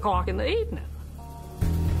 6 o'clock in the evening?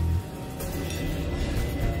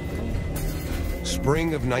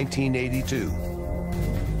 Spring of 1982.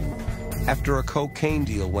 After a cocaine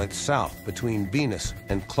deal went south between Venus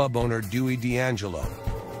and club owner Dewey D'Angelo,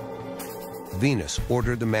 Venus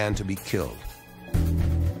ordered the man to be killed.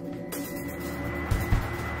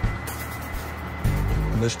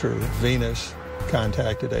 Mr. Venus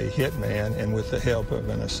contacted a hitman, and with the help of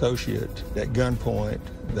an associate at gunpoint,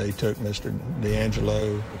 they took Mr.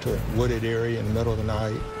 D'Angelo to a wooded area in the middle of the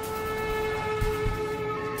night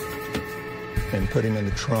and put him in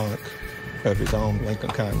the trunk of his own Lincoln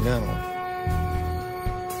Continental.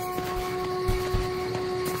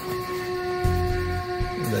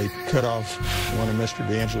 They cut off one of Mr.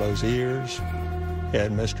 D'Angelo's ears,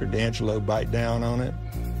 had Mr. D'Angelo bite down on it,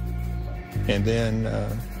 and then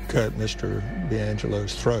cut Mr.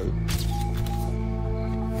 D'Angelo's throat.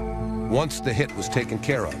 Once the hit was taken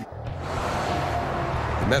care of,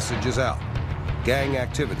 the message is out. Gang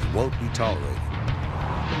activity won't be tolerated.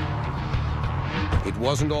 It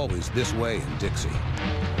wasn't always this way in Dixie.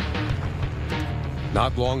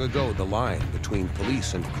 Not long ago, the line between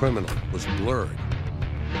police and criminal was blurred,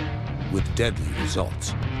 with deadly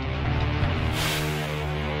results.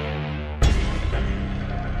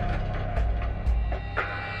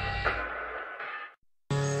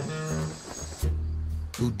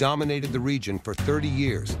 Who dominated the region for 30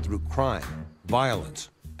 years through crime,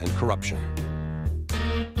 violence, and corruption.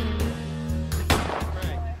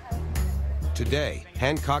 Today,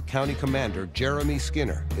 Hancock County Commander Jeremy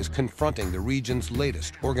Skinner is confronting the region's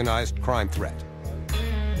latest organized crime threat.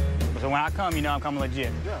 So when I come, you know I'm coming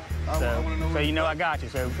legit. Yeah, So you know I got you.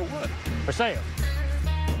 So for what? For sale.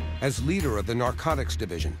 As leader of the Narcotics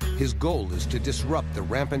Division, his goal is to disrupt the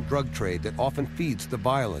rampant drug trade that often feeds the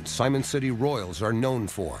violence Simon City Royals are known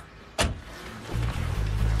for.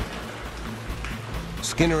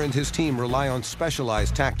 Skinner and his team rely on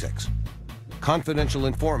specialized tactics. Confidential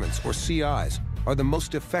informants, or CIs, are the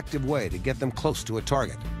most effective way to get them close to a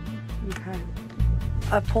target. Okay.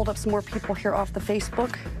 I've pulled up some more people here off the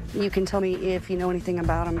Facebook. You can tell me if you know anything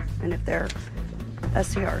about them and if they're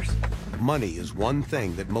SCRs. Money is one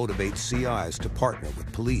thing that motivates CIs to partner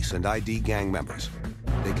with police and ID gang members.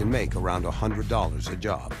 They can make around $100 a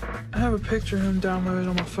job. I have a picture of him downloaded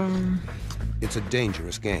on my phone. It's a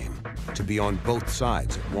dangerous game, to be on both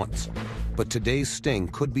sides at once. But today's sting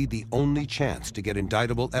could be the only chance to get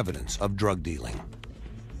indictable evidence of drug dealing.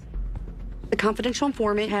 The confidential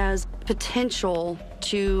informant has potential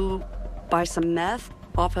to buy some meth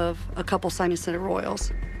off of a couple Simon City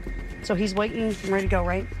Royals. So he's waiting and ready to go,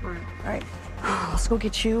 right? Right. All right. Let's go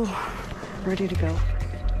get you ready to go.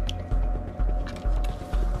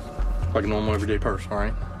 Like a normal everyday person, all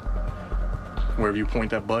right? Wherever you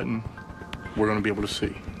point that button, we're going to be able to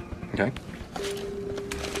see, okay?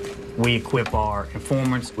 We equip our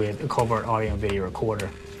informants with a covert audio and video recorder.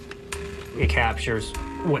 It captures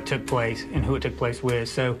what took place and who it took place with,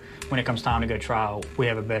 so when it comes time to go to trial, we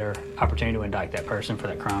have a better opportunity to indict that person for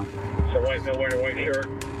that crime. So why is no wearing a white shirt?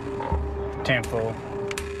 10-4.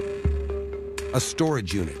 A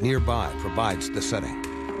storage unit nearby provides the setting,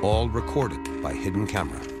 all recorded by hidden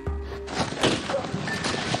camera.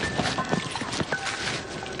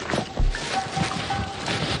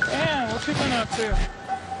 Damn, what you been up to?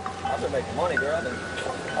 I've been making money, girl.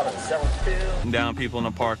 I've been selling pills. Down people in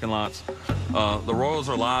the parking lots. The Royals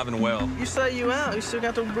are alive and well. You say you out. You still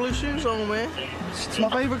got those blue shoes on, man. It's my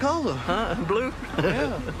favorite color. Huh? Blue?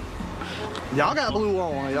 Yeah. Y'all got blue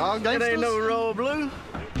on. Y'all gangsters? It ain't no royal blue.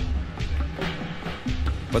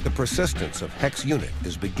 But the persistence of Heck's unit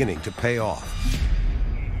is beginning to pay off.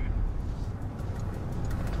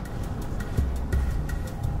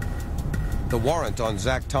 The warrant on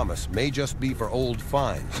Zach Thomas may just be for old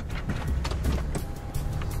fines.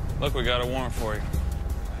 Look, we got a warrant for you.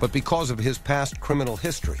 But because of his past criminal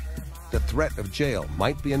history, the threat of jail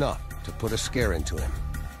might be enough to put a scare into him.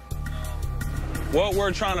 What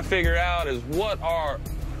we're trying to figure out is what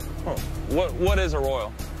is a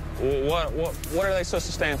Royal? What are they supposed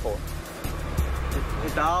to stand for?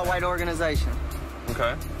 It's the all-white organization.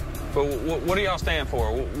 Okay. But what do y'all stand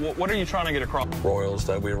for? What are you trying to get across? Royals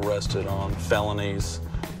that we arrested on felonies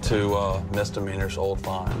to misdemeanors, old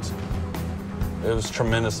fines. It was a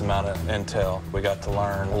tremendous amount of intel. We got to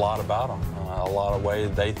learn a lot about them, a lot of ways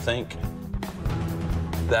they think.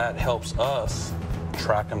 That helps us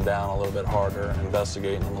track them down a little bit harder,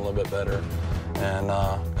 investigate them a little bit better, and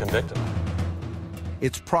convict them.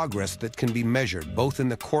 It's progress that can be measured both in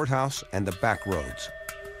the courthouse and the back roads.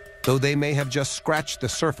 Though they may have just scratched the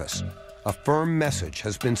surface, a firm message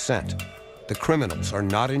has been sent. The criminals are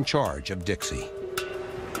not in charge of Dixie.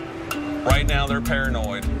 Right now, they're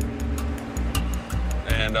paranoid.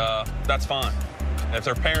 And that's fine. If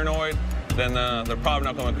they're paranoid, then they're probably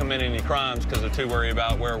not going to commit any crimes because they're too worried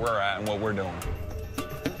about where we're at and what we're doing.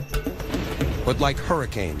 But like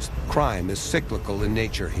hurricanes, crime is cyclical in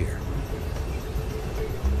nature here.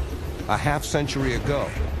 A half-century ago,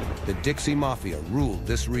 the Dixie Mafia ruled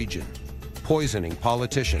this region, poisoning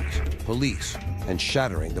politicians, police, and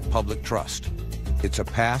shattering the public trust. It's a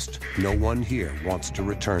past no one here wants to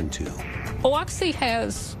return to. Biloxi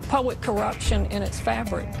has public corruption in its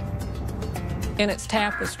fabric, in its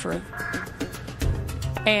tapestry.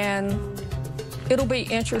 And it'll be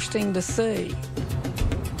interesting to see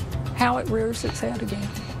how it rears its head again.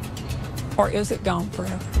 Or is it gone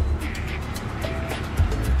forever?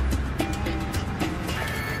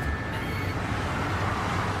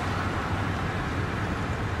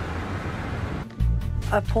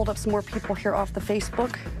 I've pulled up some more people here off the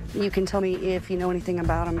Facebook. You can tell me if you know anything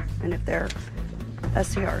about them and if they're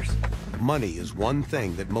SCRs. Money is one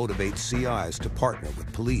thing that motivates CIs to partner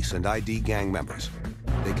with police and ID gang members.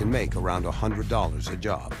 They can make around $100 a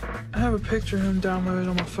job. I have a picture of him downloaded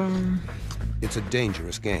on my phone. It's a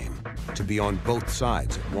dangerous game, to be on both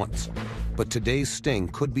sides at once. But today's sting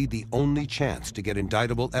could be the only chance to get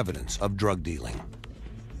indictable evidence of drug dealing.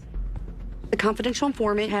 The confidential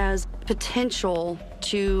informant has potential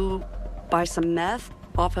to buy some meth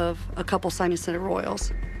off of a couple Simon Center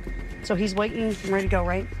Royals. So he's waiting and ready to go,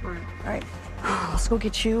 right? Right. All right. Let's go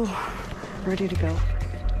get you ready to go.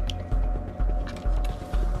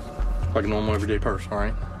 Like a normal everyday person, all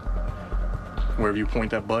right? Wherever you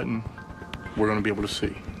point that button, we're going to be able to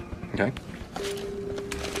see, okay?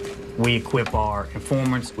 We equip our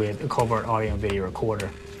informants with a covert audio and video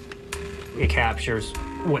recorder. It captures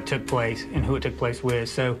what took place and who it took place with,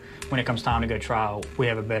 so when it comes time to go to trial, we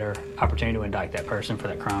have a better opportunity to indict that person for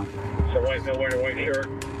that crime. So why is no wearing a white shirt?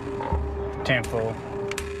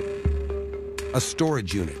 10-4. A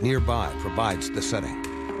storage unit nearby provides the setting,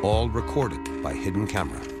 all recorded by hidden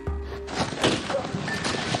camera.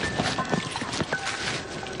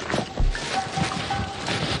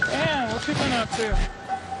 Damn, what you been up to?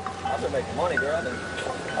 I've been making money, girl. I've been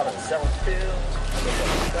selling pills. I've been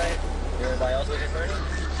selling crack. Everybody else looking for any?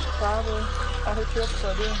 Probably. I'll hit you up if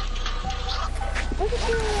I do. Look at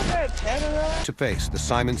you with that tatted. To face the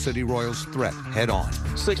Simon City Royals threat head-on.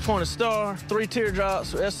 6-pointed star, 3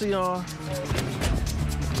 teardrops for SCR.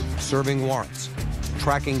 Serving warrants,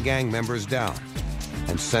 tracking gang members down,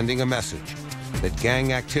 and sending a message that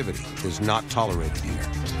gang activity is not tolerated here.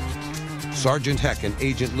 Sergeant Heck and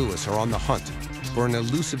Agent Lewis are on the hunt for an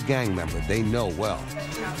elusive gang member they know well.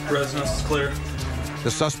 Residence is clear.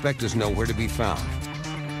 The suspect is nowhere to be found,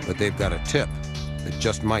 but they've got a tip that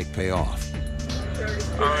just might pay off.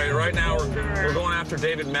 All right, right now we're going after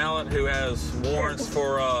David Mallet, who has warrants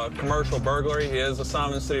for commercial burglary. He is a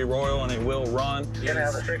Simon City Royal, and he will run. You can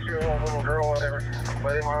have a 6-year-old little girl, whatever,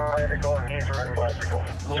 with him on bicycle, and he's riding a bicycle.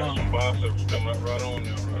 Hold on. Right on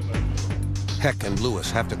now. Heck and Lewis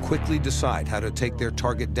have to quickly decide how to take their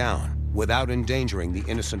target down without endangering the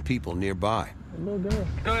innocent people nearby.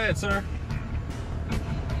 Go ahead, sir.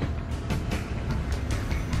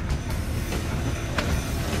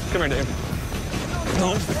 Come here, Dave.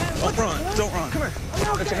 Don't run. Don't run. Come here.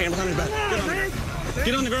 Put your hands behind your back.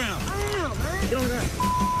 Get on the ground. Get on the ground.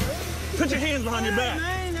 Put your hands behind your back.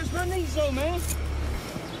 Man, that's what I need so, man.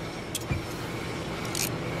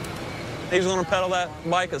 He's going to pedal that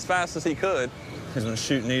bike as fast as he could. He's going to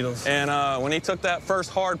shoot needles. And when he took that first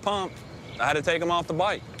hard pump, I had to take him off the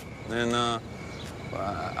bike. And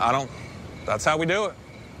that's how we do it.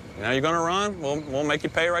 You know, you're going to run, we'll make you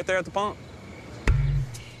pay right there at the pump.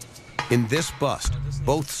 In this bust,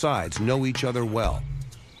 both sides know each other well.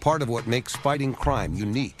 Part of what makes fighting crime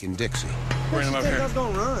unique in Dixie. Bring him up here. I was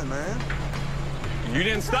gonna run, man. You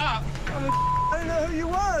didn't stop. I didn't know who you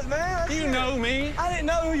was, man. You know me. I didn't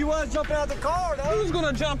know who you was jumping out the car, though. Who's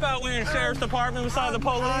gonna jump out when you're in the sheriff's department beside the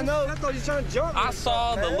police? I know. I thought you were trying to jump. I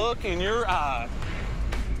saw the look in your eye.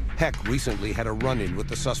 Heck recently had a run-in with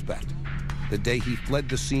the suspect the day he fled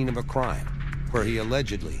the scene of a crime where he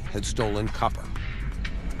allegedly had stolen copper.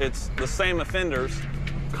 It's the same offenders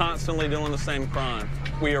constantly doing the same crime.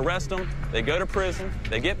 We arrest them, they go to prison,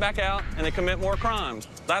 they get back out, and they commit more crimes.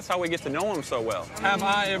 That's how we get to know them so well. Have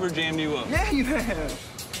I ever jammed you up? Yeah, you have.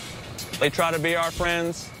 They try to be our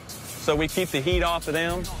friends, so we keep the heat off of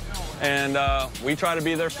them, and we try to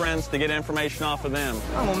be their friends to get information off of them.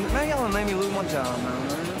 Man, y'all made me lose my job,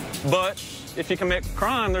 man. But if you commit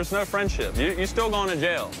crime, there's no friendship. You're still going to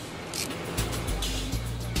jail.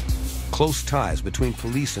 Close ties between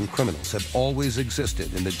police and criminals have always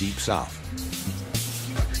existed in the Deep South.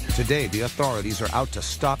 Today, the authorities are out to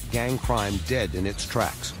stop gang crime dead in its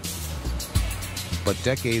tracks. But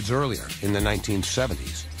decades earlier, in the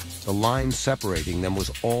 1970s, the line separating them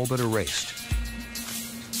was all but erased.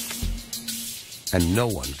 And no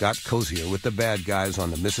one got cozier with the bad guys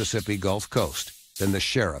on the Mississippi Gulf Coast than the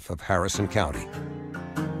sheriff of Harrison County.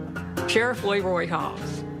 Sheriff Leroy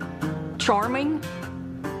Hobbs. Charming,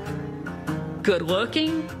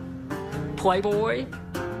 good-looking, playboy.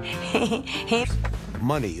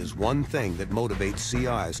 Money is one thing that motivates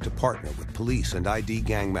CIs to partner with police and ID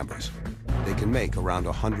gang members. They can make around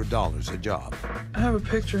 $100 a job. I have a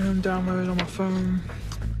picture of him downloaded on my phone.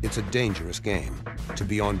 It's a dangerous game, to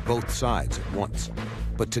be on both sides at once.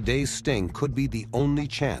 But today's sting could be the only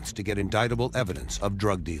chance to get indictable evidence of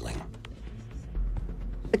drug dealing.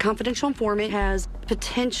 The confidential informant has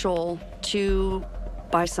potential to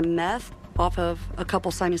buy some meth off of a couple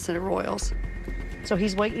Simon Center Royals. So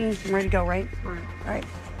he's waiting, ready to go, right? Right. All right.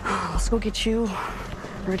 Let's go get you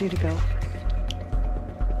ready to go.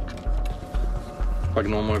 Like a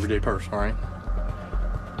normal everyday person, all right?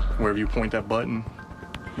 Wherever you point that button,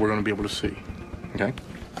 we're going to be able to see, okay?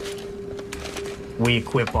 We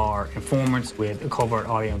equip our informants with a covert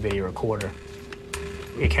audio and video recorder.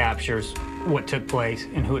 It captures what took place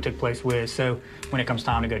and who it took place with, so when it comes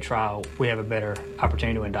time to go to trial, we have a better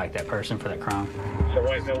opportunity to indict that person for that crime. So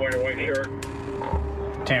why is no one waiting here?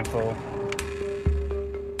 10-4.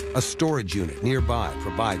 A storage unit nearby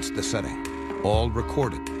provides the setting, all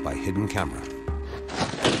recorded by hidden camera.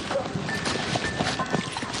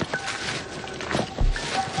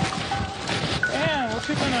 Damn, what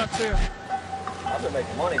you been up to? I've been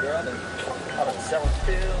making money, girl. I've been selling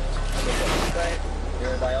pills. I've been selling crack.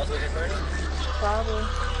 Everybody else looking for any? Probably.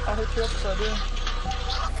 I hit you up if I do.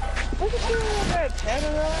 Look at you with that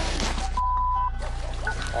tattoo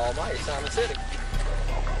on. Almighty, Simon City.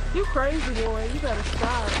 You crazy, boy. You better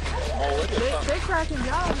stop. Oh, look at They cracking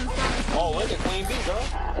jobs and stuff. Oh, look at Queen Bee, girl.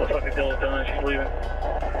 Looks like the deal's done. She's leaving.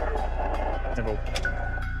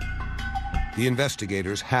 The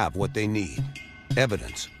investigators have what they need: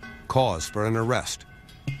 evidence, cause for an arrest,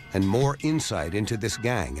 and more insight into this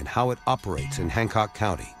gang and how it operates in Hancock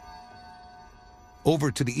County.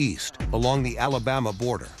 Over to the east, along the Alabama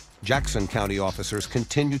border, Jackson County officers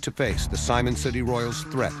continue to face the Simon City Royals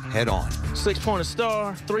threat head-on. 6-pointed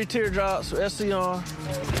star, 3 teardrops for SCR.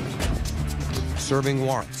 Serving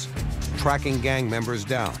warrants, tracking gang members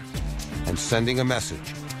down, and sending a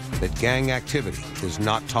message that gang activity is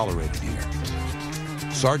not tolerated here.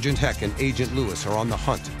 Sergeant Heck and Agent Lewis are on the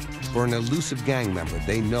hunt for an elusive gang member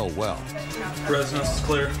they know well. Residence is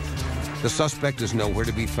clear. The suspect is nowhere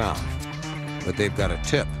to be found, but they've got a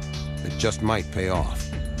tip that just might pay off.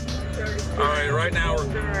 All right, right now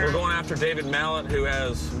we're going after David Mallett, who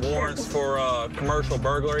has warrants for commercial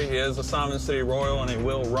burglary. He is a Simon City Royal, and he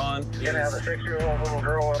will run. You can have a 6-year-old little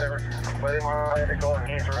girl, whatever. Let him on bicycle, and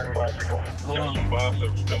he's riding a bicycle. Hold on. Some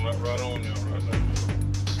bicycles coming up right on now, right there.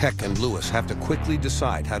 Heck and Lewis have to quickly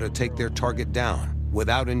decide how to take their target down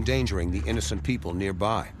without endangering the innocent people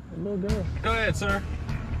nearby. Go ahead, sir.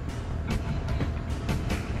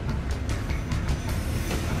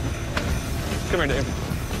 Come here, Dave.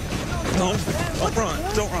 Don't run.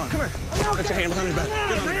 Don't run. Come here. Put your hand behind your back.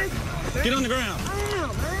 Get on the ground.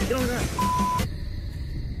 Get on the ground.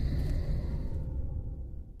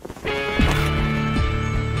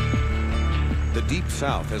 The Deep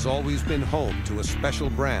South has always been home to a special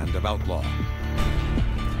brand of outlaw.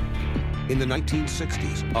 In the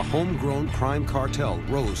 1960s, a homegrown crime cartel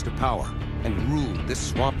rose to power and ruled this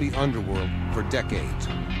swampy underworld for decades.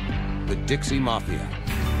 The Dixie Mafia.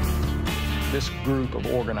 This group of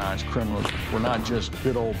organized criminals were not just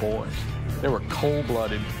good old boys. They were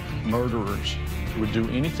cold-blooded murderers who would do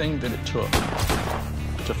anything that it took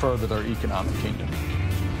to further their economic kingdom.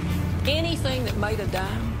 Anything that made a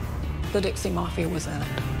dime, the Dixie Mafia was in it.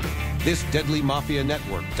 This deadly mafia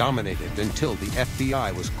network dominated until the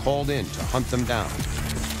FBI was called in to hunt them down.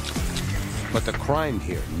 But the crime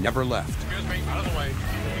here never left. Excuse me, out of the way.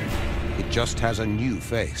 It just has a new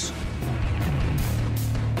face.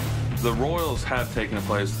 The Royals have taken the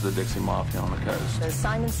place of the Dixie Mafia on the coast. The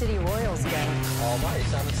Simon City Royals gang. Almighty,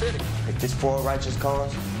 Simon City. If it's for a righteous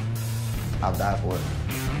cause, I'll die for it.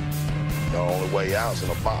 The only way out's in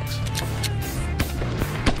a box.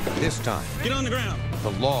 This time, Get on the ground. the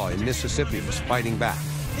law in Mississippi was fighting back.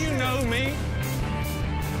 You know me.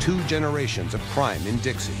 2 generations of crime in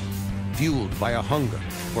Dixie, fueled by a hunger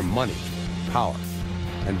for money, power,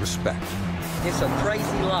 and respect. It's a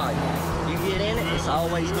crazy life. You get in it, it's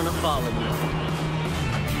always gonna follow you.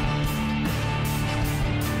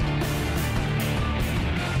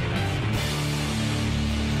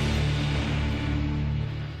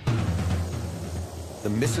 The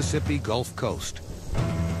Mississippi Gulf Coast.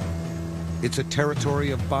 It's a territory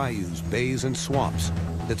of bayous, bays, and swamps,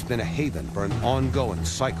 that's been a haven for an ongoing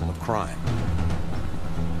cycle of crime.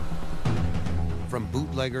 From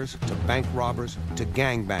bootleggers to bank robbers to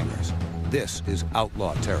gangbangers, this is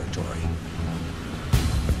outlaw territory.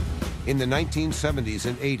 In the 1970s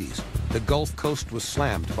and 80s, the Gulf Coast was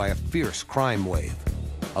slammed by a fierce crime wave,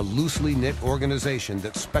 a loosely knit organization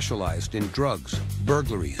that specialized in drugs,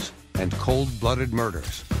 burglaries, and cold-blooded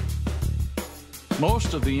murders.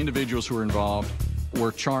 Most of the individuals who were involved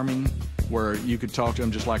were charming, where you could talk to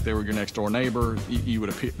them just like they were your next-door neighbor. They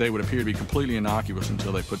would appear to be completely innocuous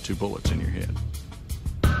until they put 2 bullets in your head.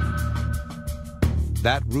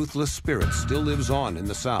 That ruthless spirit still lives on in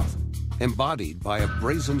the South, embodied by a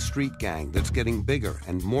brazen street gang that's getting bigger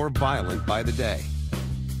and more violent by the day.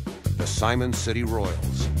 The Simon City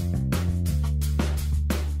Royals.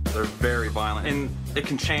 They're very violent, and it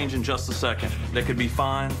can change in just a second. They could be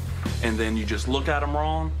fine, and then you just look at them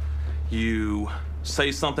wrong, you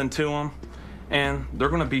say something to them, and they're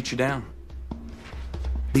gonna beat you down.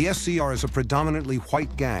 The SCR is a predominantly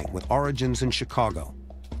white gang with origins in Chicago.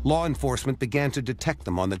 Law enforcement began to detect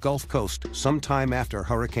them on the Gulf Coast sometime after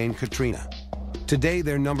Hurricane Katrina. Today,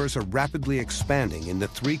 their numbers are rapidly expanding in the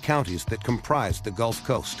 3 counties that comprise the Gulf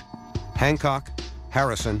Coast: Hancock,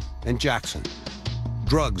 Harrison, and Jackson.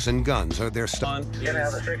 Drugs and guns are their stuff. You can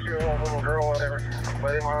have a 6-year-old little girl, whatever,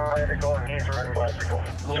 with him on a bicycle, and he's riding a bicycle.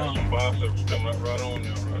 Hold on. Some bicycles coming right on you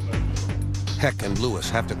right now. Heck and Lewis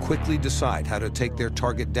have to quickly decide how to take their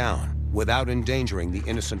target down without endangering the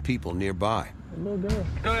innocent people nearby.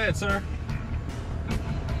 Go ahead, sir.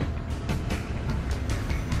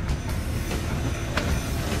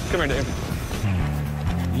 Come here,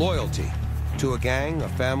 Dave. Loyalty to a gang, a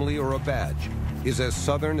family, or a badge is as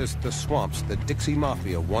southern as the swamps that Dixie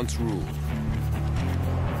Mafia once ruled.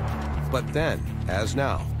 But then, as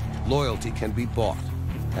now, loyalty can be bought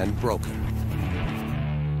and broken.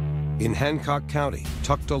 In Hancock County,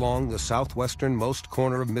 tucked along the southwesternmost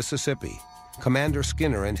corner of Mississippi, Commander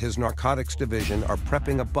Skinner and his narcotics division are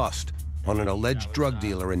prepping a bust on an alleged drug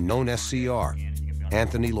dealer and known SCR,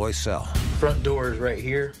 Anthony Loisel. Front door is right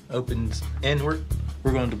here, opens inward.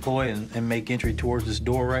 We're going to deploy and make entry towards this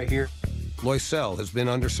door right here. Loisel has been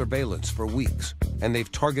under surveillance for weeks, and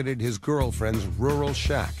they've targeted his girlfriend's rural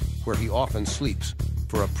shack, where he often sleeps,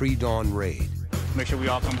 for a pre-dawn raid. Make sure we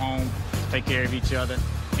all come home, take care of each other.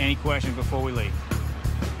 Any questions before we leave?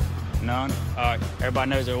 None? All right, everybody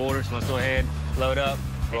knows their orders, so let's go ahead, load up,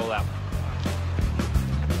 roll out.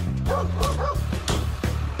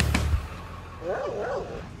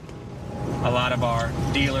 A lot of our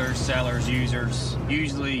dealers, sellers, users,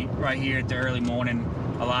 usually right here at the early morning,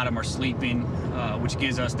 a lot of them are sleeping, which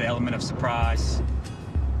gives us the element of surprise.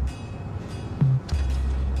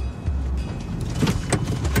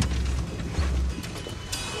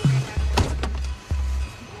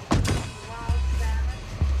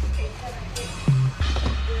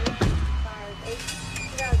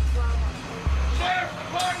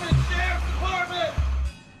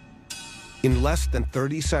 In less than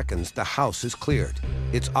 30 seconds, the house is cleared,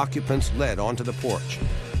 its occupants led onto the porch.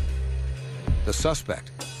 The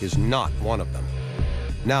suspect is not one of them.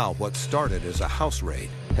 Now, what started as a house raid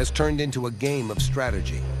has turned into a game of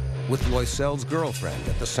strategy, with Loisel's girlfriend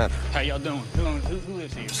at the center. How y'all doing? Who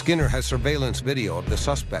lives here? Skinner has surveillance video of the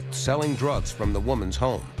suspect selling drugs from the woman's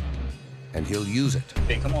home, and he'll use it.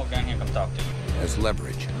 Hey, come on down here and come talk to you. As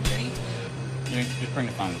leverage. Okay? Just bring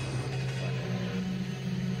the phone.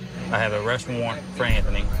 I have an arrest warrant for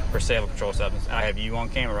Anthony for sale of controlled substance. I have you on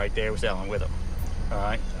camera right there selling with him. All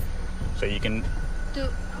right? So you can... Do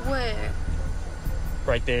where?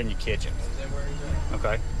 Right there in your kitchen.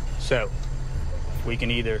 Okay? So, you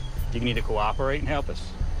can either cooperate and help us,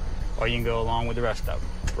 or you can go along with the rest of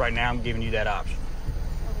them. Right now, I'm giving you that option.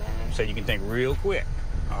 Okay. So you can think real quick,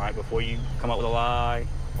 all right, before you come up with a lie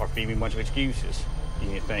or feed me a bunch of excuses. You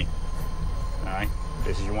need to think, all right?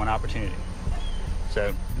 This is your one opportunity.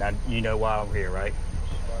 So, now you know why I'm here, right?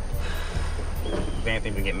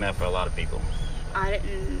 Anthony been getting meth for a lot of people.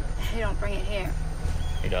 He don't bring it here.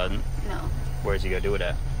 He doesn't? No. Where's he gonna do it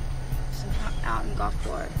at? Out in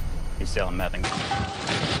Gulfport. He's selling meth.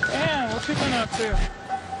 Damn, what you been up to?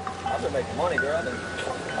 I've been making money, girl. I've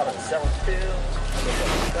been selling pills. I've been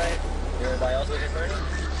selling crack. Everybody else looking for any?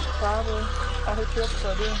 Probably. I hit you up if I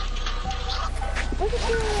do. Look at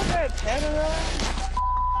you with that tattoo.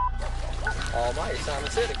 Almighty,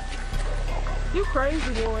 Simon City. You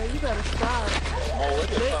crazy, boy. You better stop. Oh,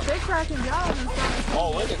 look at they cracking jobs and stuff.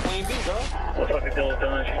 Oh, look at Queen Bee, girl. Looks like the deal's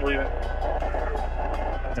done. She's leaving.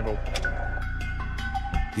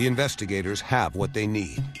 The investigators have what they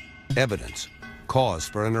need: evidence, cause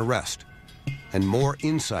for an arrest, and more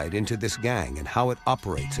insight into this gang and how it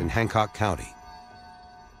operates in Hancock County.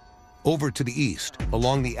 Over to the east,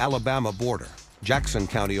 along the Alabama border, Jackson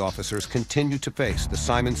County officers continue to face the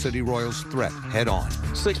Simon City Royals' threat head-on.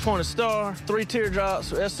 6-pointed star, 3 teardrops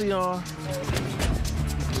for SCR.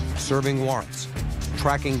 Serving warrants,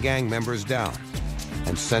 tracking gang members down,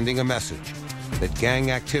 and sending a message that gang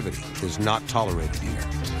activity is not tolerated here.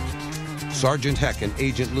 Sergeant Heck and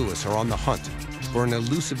Agent Lewis are on the hunt for an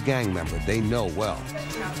elusive gang member they know well.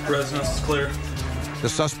 Residence is clear. The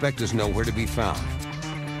suspect is nowhere to be found,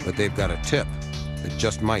 but they've got a tip that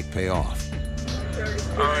just might pay off.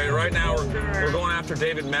 All right, right now we're going after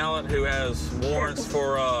David Mallett, who has warrants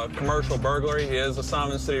for commercial burglary. He is a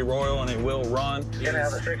Simon City Royal, and he will run. You can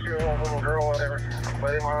have a 6-year-old little girl, whatever,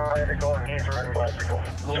 with him on a bicycle, and he's riding a bicycle.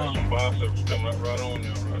 Got some bicycles coming right on you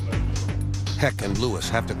right now. Heck and Lewis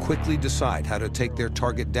have to quickly decide how to take their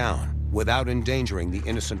target down without endangering the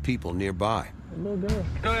innocent people nearby.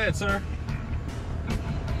 Go ahead, sir.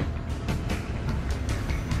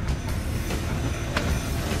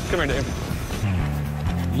 Come here,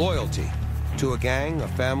 Dave. Loyalty to a gang, a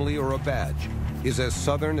family, or a badge is as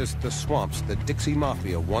southern as the swamps that Dixie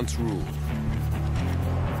Mafia once ruled.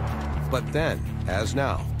 But then, as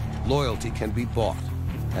now, loyalty can be bought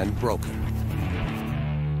and broken.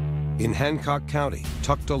 In Hancock County,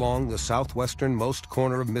 tucked along the southwesternmost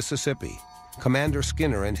corner of Mississippi, Commander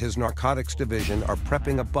Skinner and his narcotics division are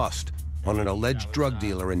prepping a bust on an alleged drug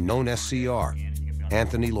dealer and known SCR,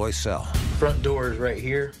 Anthony Loisel. Front door is right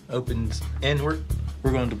here, opens inward.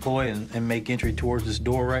 We're going to deploy and make entry towards this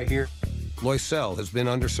door right here. Loisel has been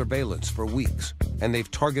under surveillance for weeks, and they've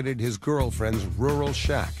targeted his girlfriend's rural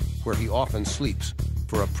shack, where he often sleeps,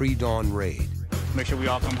 for a pre-dawn raid. Make sure we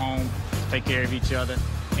all come home, take care of each other.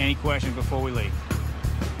 Any questions before we leave?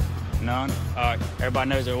 None? All right, everybody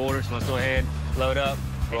knows their orders, so let's go ahead, load up,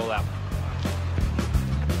 roll out.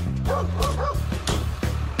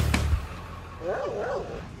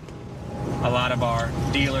 A lot of our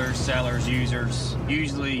dealers, sellers, users,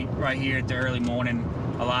 usually right here at the early morning,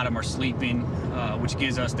 a lot of them are sleeping, which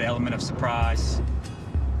gives us the element of surprise.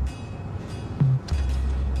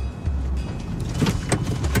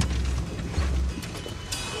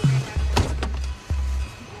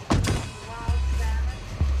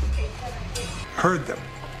 Heard them,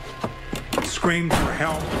 screamed for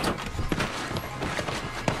help.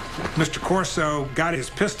 Mr. Corso got his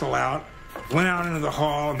pistol out, went out into the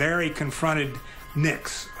hall, and there he confronted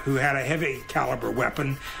Nix, who had a heavy caliber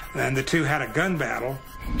weapon, and the two had a gun battle.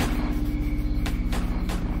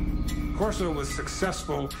 Corso was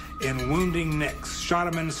successful in wounding Nix, shot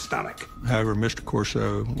him in the stomach. However, Mr.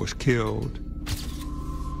 Corso was killed.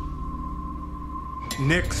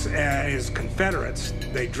 Nix and his Confederates,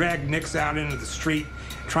 they dragged Nix out into the street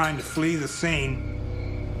trying to flee the scene.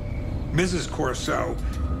 Mrs. Corso,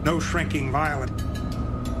 no shrinking violent,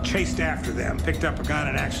 chased after them, picked up a gun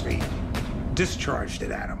and actually discharged it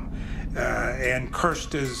at them, and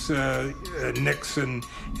cursed as Nix and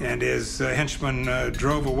his henchmen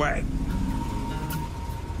drove away.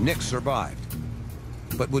 Nix survived,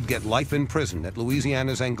 but would get life in prison at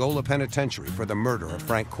Louisiana's Angola Penitentiary for the murder of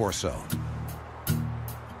Frank Corso.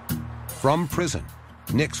 From prison,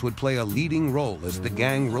 Nix would play a leading role as the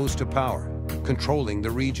gang rose to power, controlling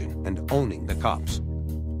the region and owning the cops.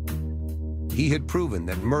 He had proven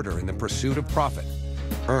that murder in the pursuit of profit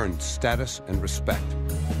earned status and respect.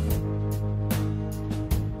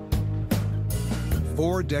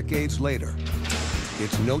 4 decades later,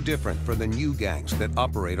 it's no different for the new gangs that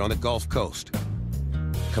operate on the Gulf Coast.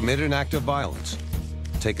 Commit an act of violence,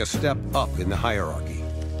 take a step up in the hierarchy.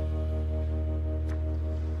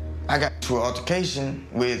 I got into an altercation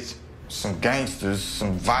with some gangsters,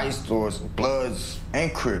 some vice lords, Bloods,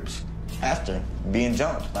 and Crips. After being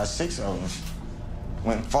jumped by 6 of them,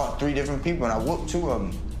 went and fought 3 different people, and I whooped 2 of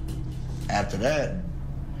them. After that,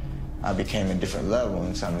 I became a different level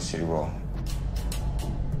in Simon City Royal.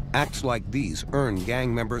 Acts like these earn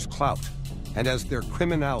gang members clout, and as their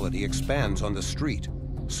criminality expands on the street,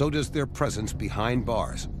 so does their presence behind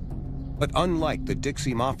bars. But unlike the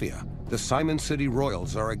Dixie Mafia, the Simon City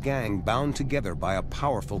Royals are a gang bound together by a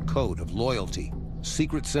powerful code of loyalty,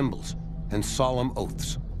 secret symbols, and solemn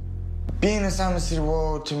oaths. Being a Simon City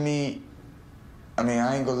Royal, to me, I mean,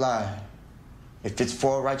 I ain't gonna lie. If it's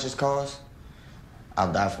for a righteous cause,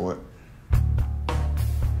 I'll die for it.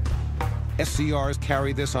 SCRs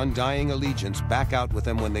carry this undying allegiance back out with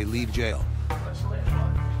them when they leave jail,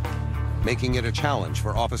 making it a challenge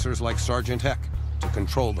for officers like Sergeant Heck to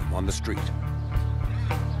control them on the street.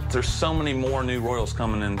 There's so many more new Royals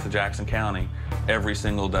coming into Jackson County every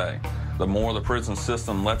single day. The more the prison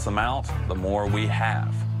system lets them out, the more we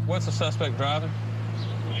have. What's the suspect driving?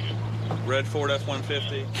 Red Ford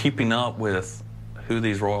F-150. Keeping up with who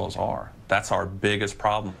these royals are. That's our biggest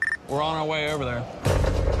problem. We're on our way over there.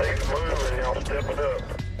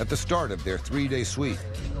 At the start of their 3-day sweep,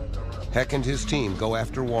 Heck and his team go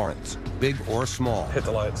after warrants, big or small. Hit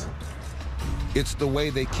the lights. It's the way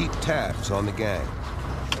they keep tabs on the gang.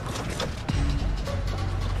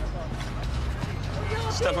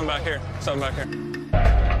 Stepping back here. Stepping back here.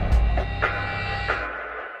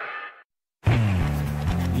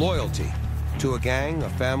 Loyalty to a gang, a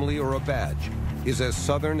family, or a badge is as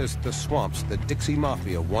southern as the swamps the Dixie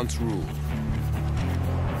Mafia once ruled.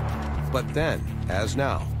 But then, as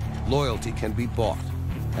now, loyalty can be bought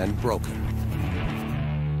and broken.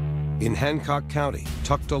 In Hancock County,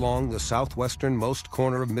 tucked along the southwesternmost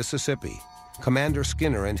corner of Mississippi, Commander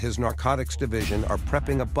Skinner and his narcotics division are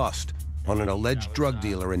prepping a bust on an alleged drug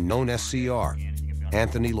dealer and known SCR,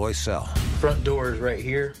 Anthony Loisel. Front door is right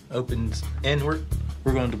here, opens inward.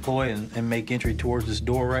 We're going to deploy and make entry towards this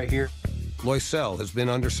door right here. Loisel has been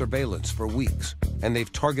under surveillance for weeks, and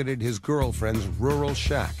they've targeted his girlfriend's rural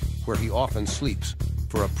shack, where he often sleeps,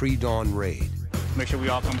 for a pre-dawn raid. Make sure we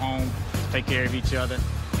all come home, take care of each other.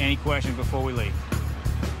 Any questions before we leave?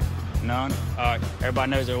 None? All right, everybody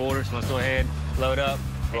knows their orders, so let's go ahead, load up,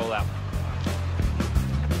 roll out.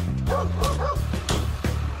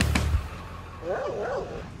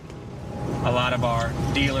 A lot of our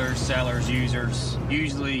dealers, sellers, users,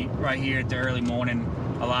 usually right here at the early morning,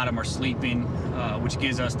 a lot of them are sleeping, which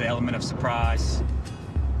gives us the element of surprise.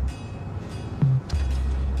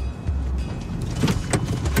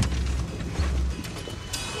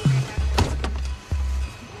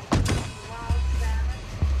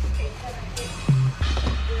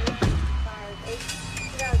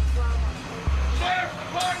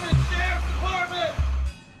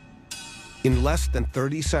 In less than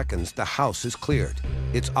 30 seconds, the house is cleared,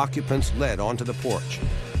 its occupants led onto the porch.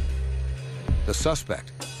 The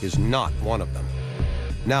suspect is not one of them.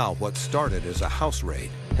 Now, what started as a house raid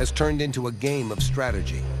has turned into a game of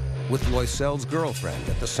strategy, with Loisel's girlfriend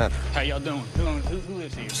at the center. How y'all doing? Who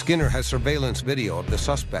lives here? Skinner has surveillance video of the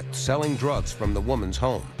suspect selling drugs from the woman's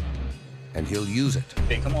home, and he'll use it.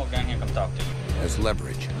 Hey, come on down here and come talk to me. As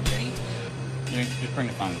leverage. Okay. Just bring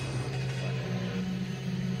the phone.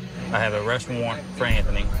 I have an arrest warrant for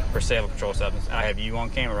Anthony for sale of controlled substance. I have you on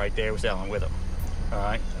camera right there selling with him. All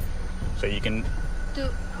right? So you can...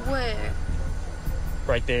 Where?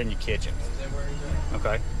 Right there in your kitchen.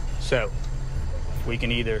 Okay? So, you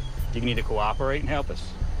can either cooperate and help us,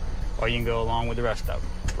 or you can go along with the rest of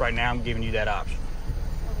them. Right now, I'm giving you that option.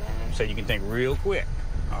 Okay. So you can think real quick,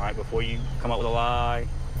 all right, before you come up with a lie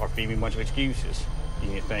or feed me a bunch of excuses.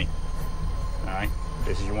 You need to think, all right?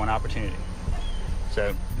 This is your one opportunity.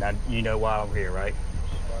 So, now you know why I'm here, right?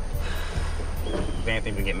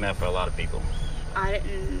 Anthony been getting meth for a lot of people.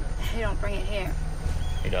 He don't bring it here.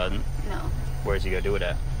 He doesn't? No. Where's he gonna do it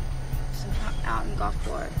at? Out in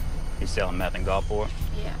Gulfport. He's selling meth in Gulfport?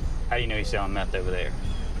 Yeah. How do you know he's selling meth over there?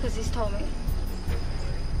 Because he's told me.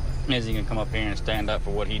 Is he gonna come up here and stand up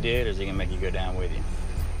for what he did, or is he gonna make you go down with you?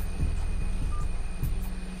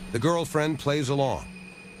 The girlfriend plays along.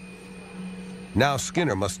 Now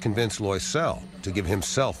Skinner must convince Loisel to give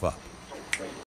himself up.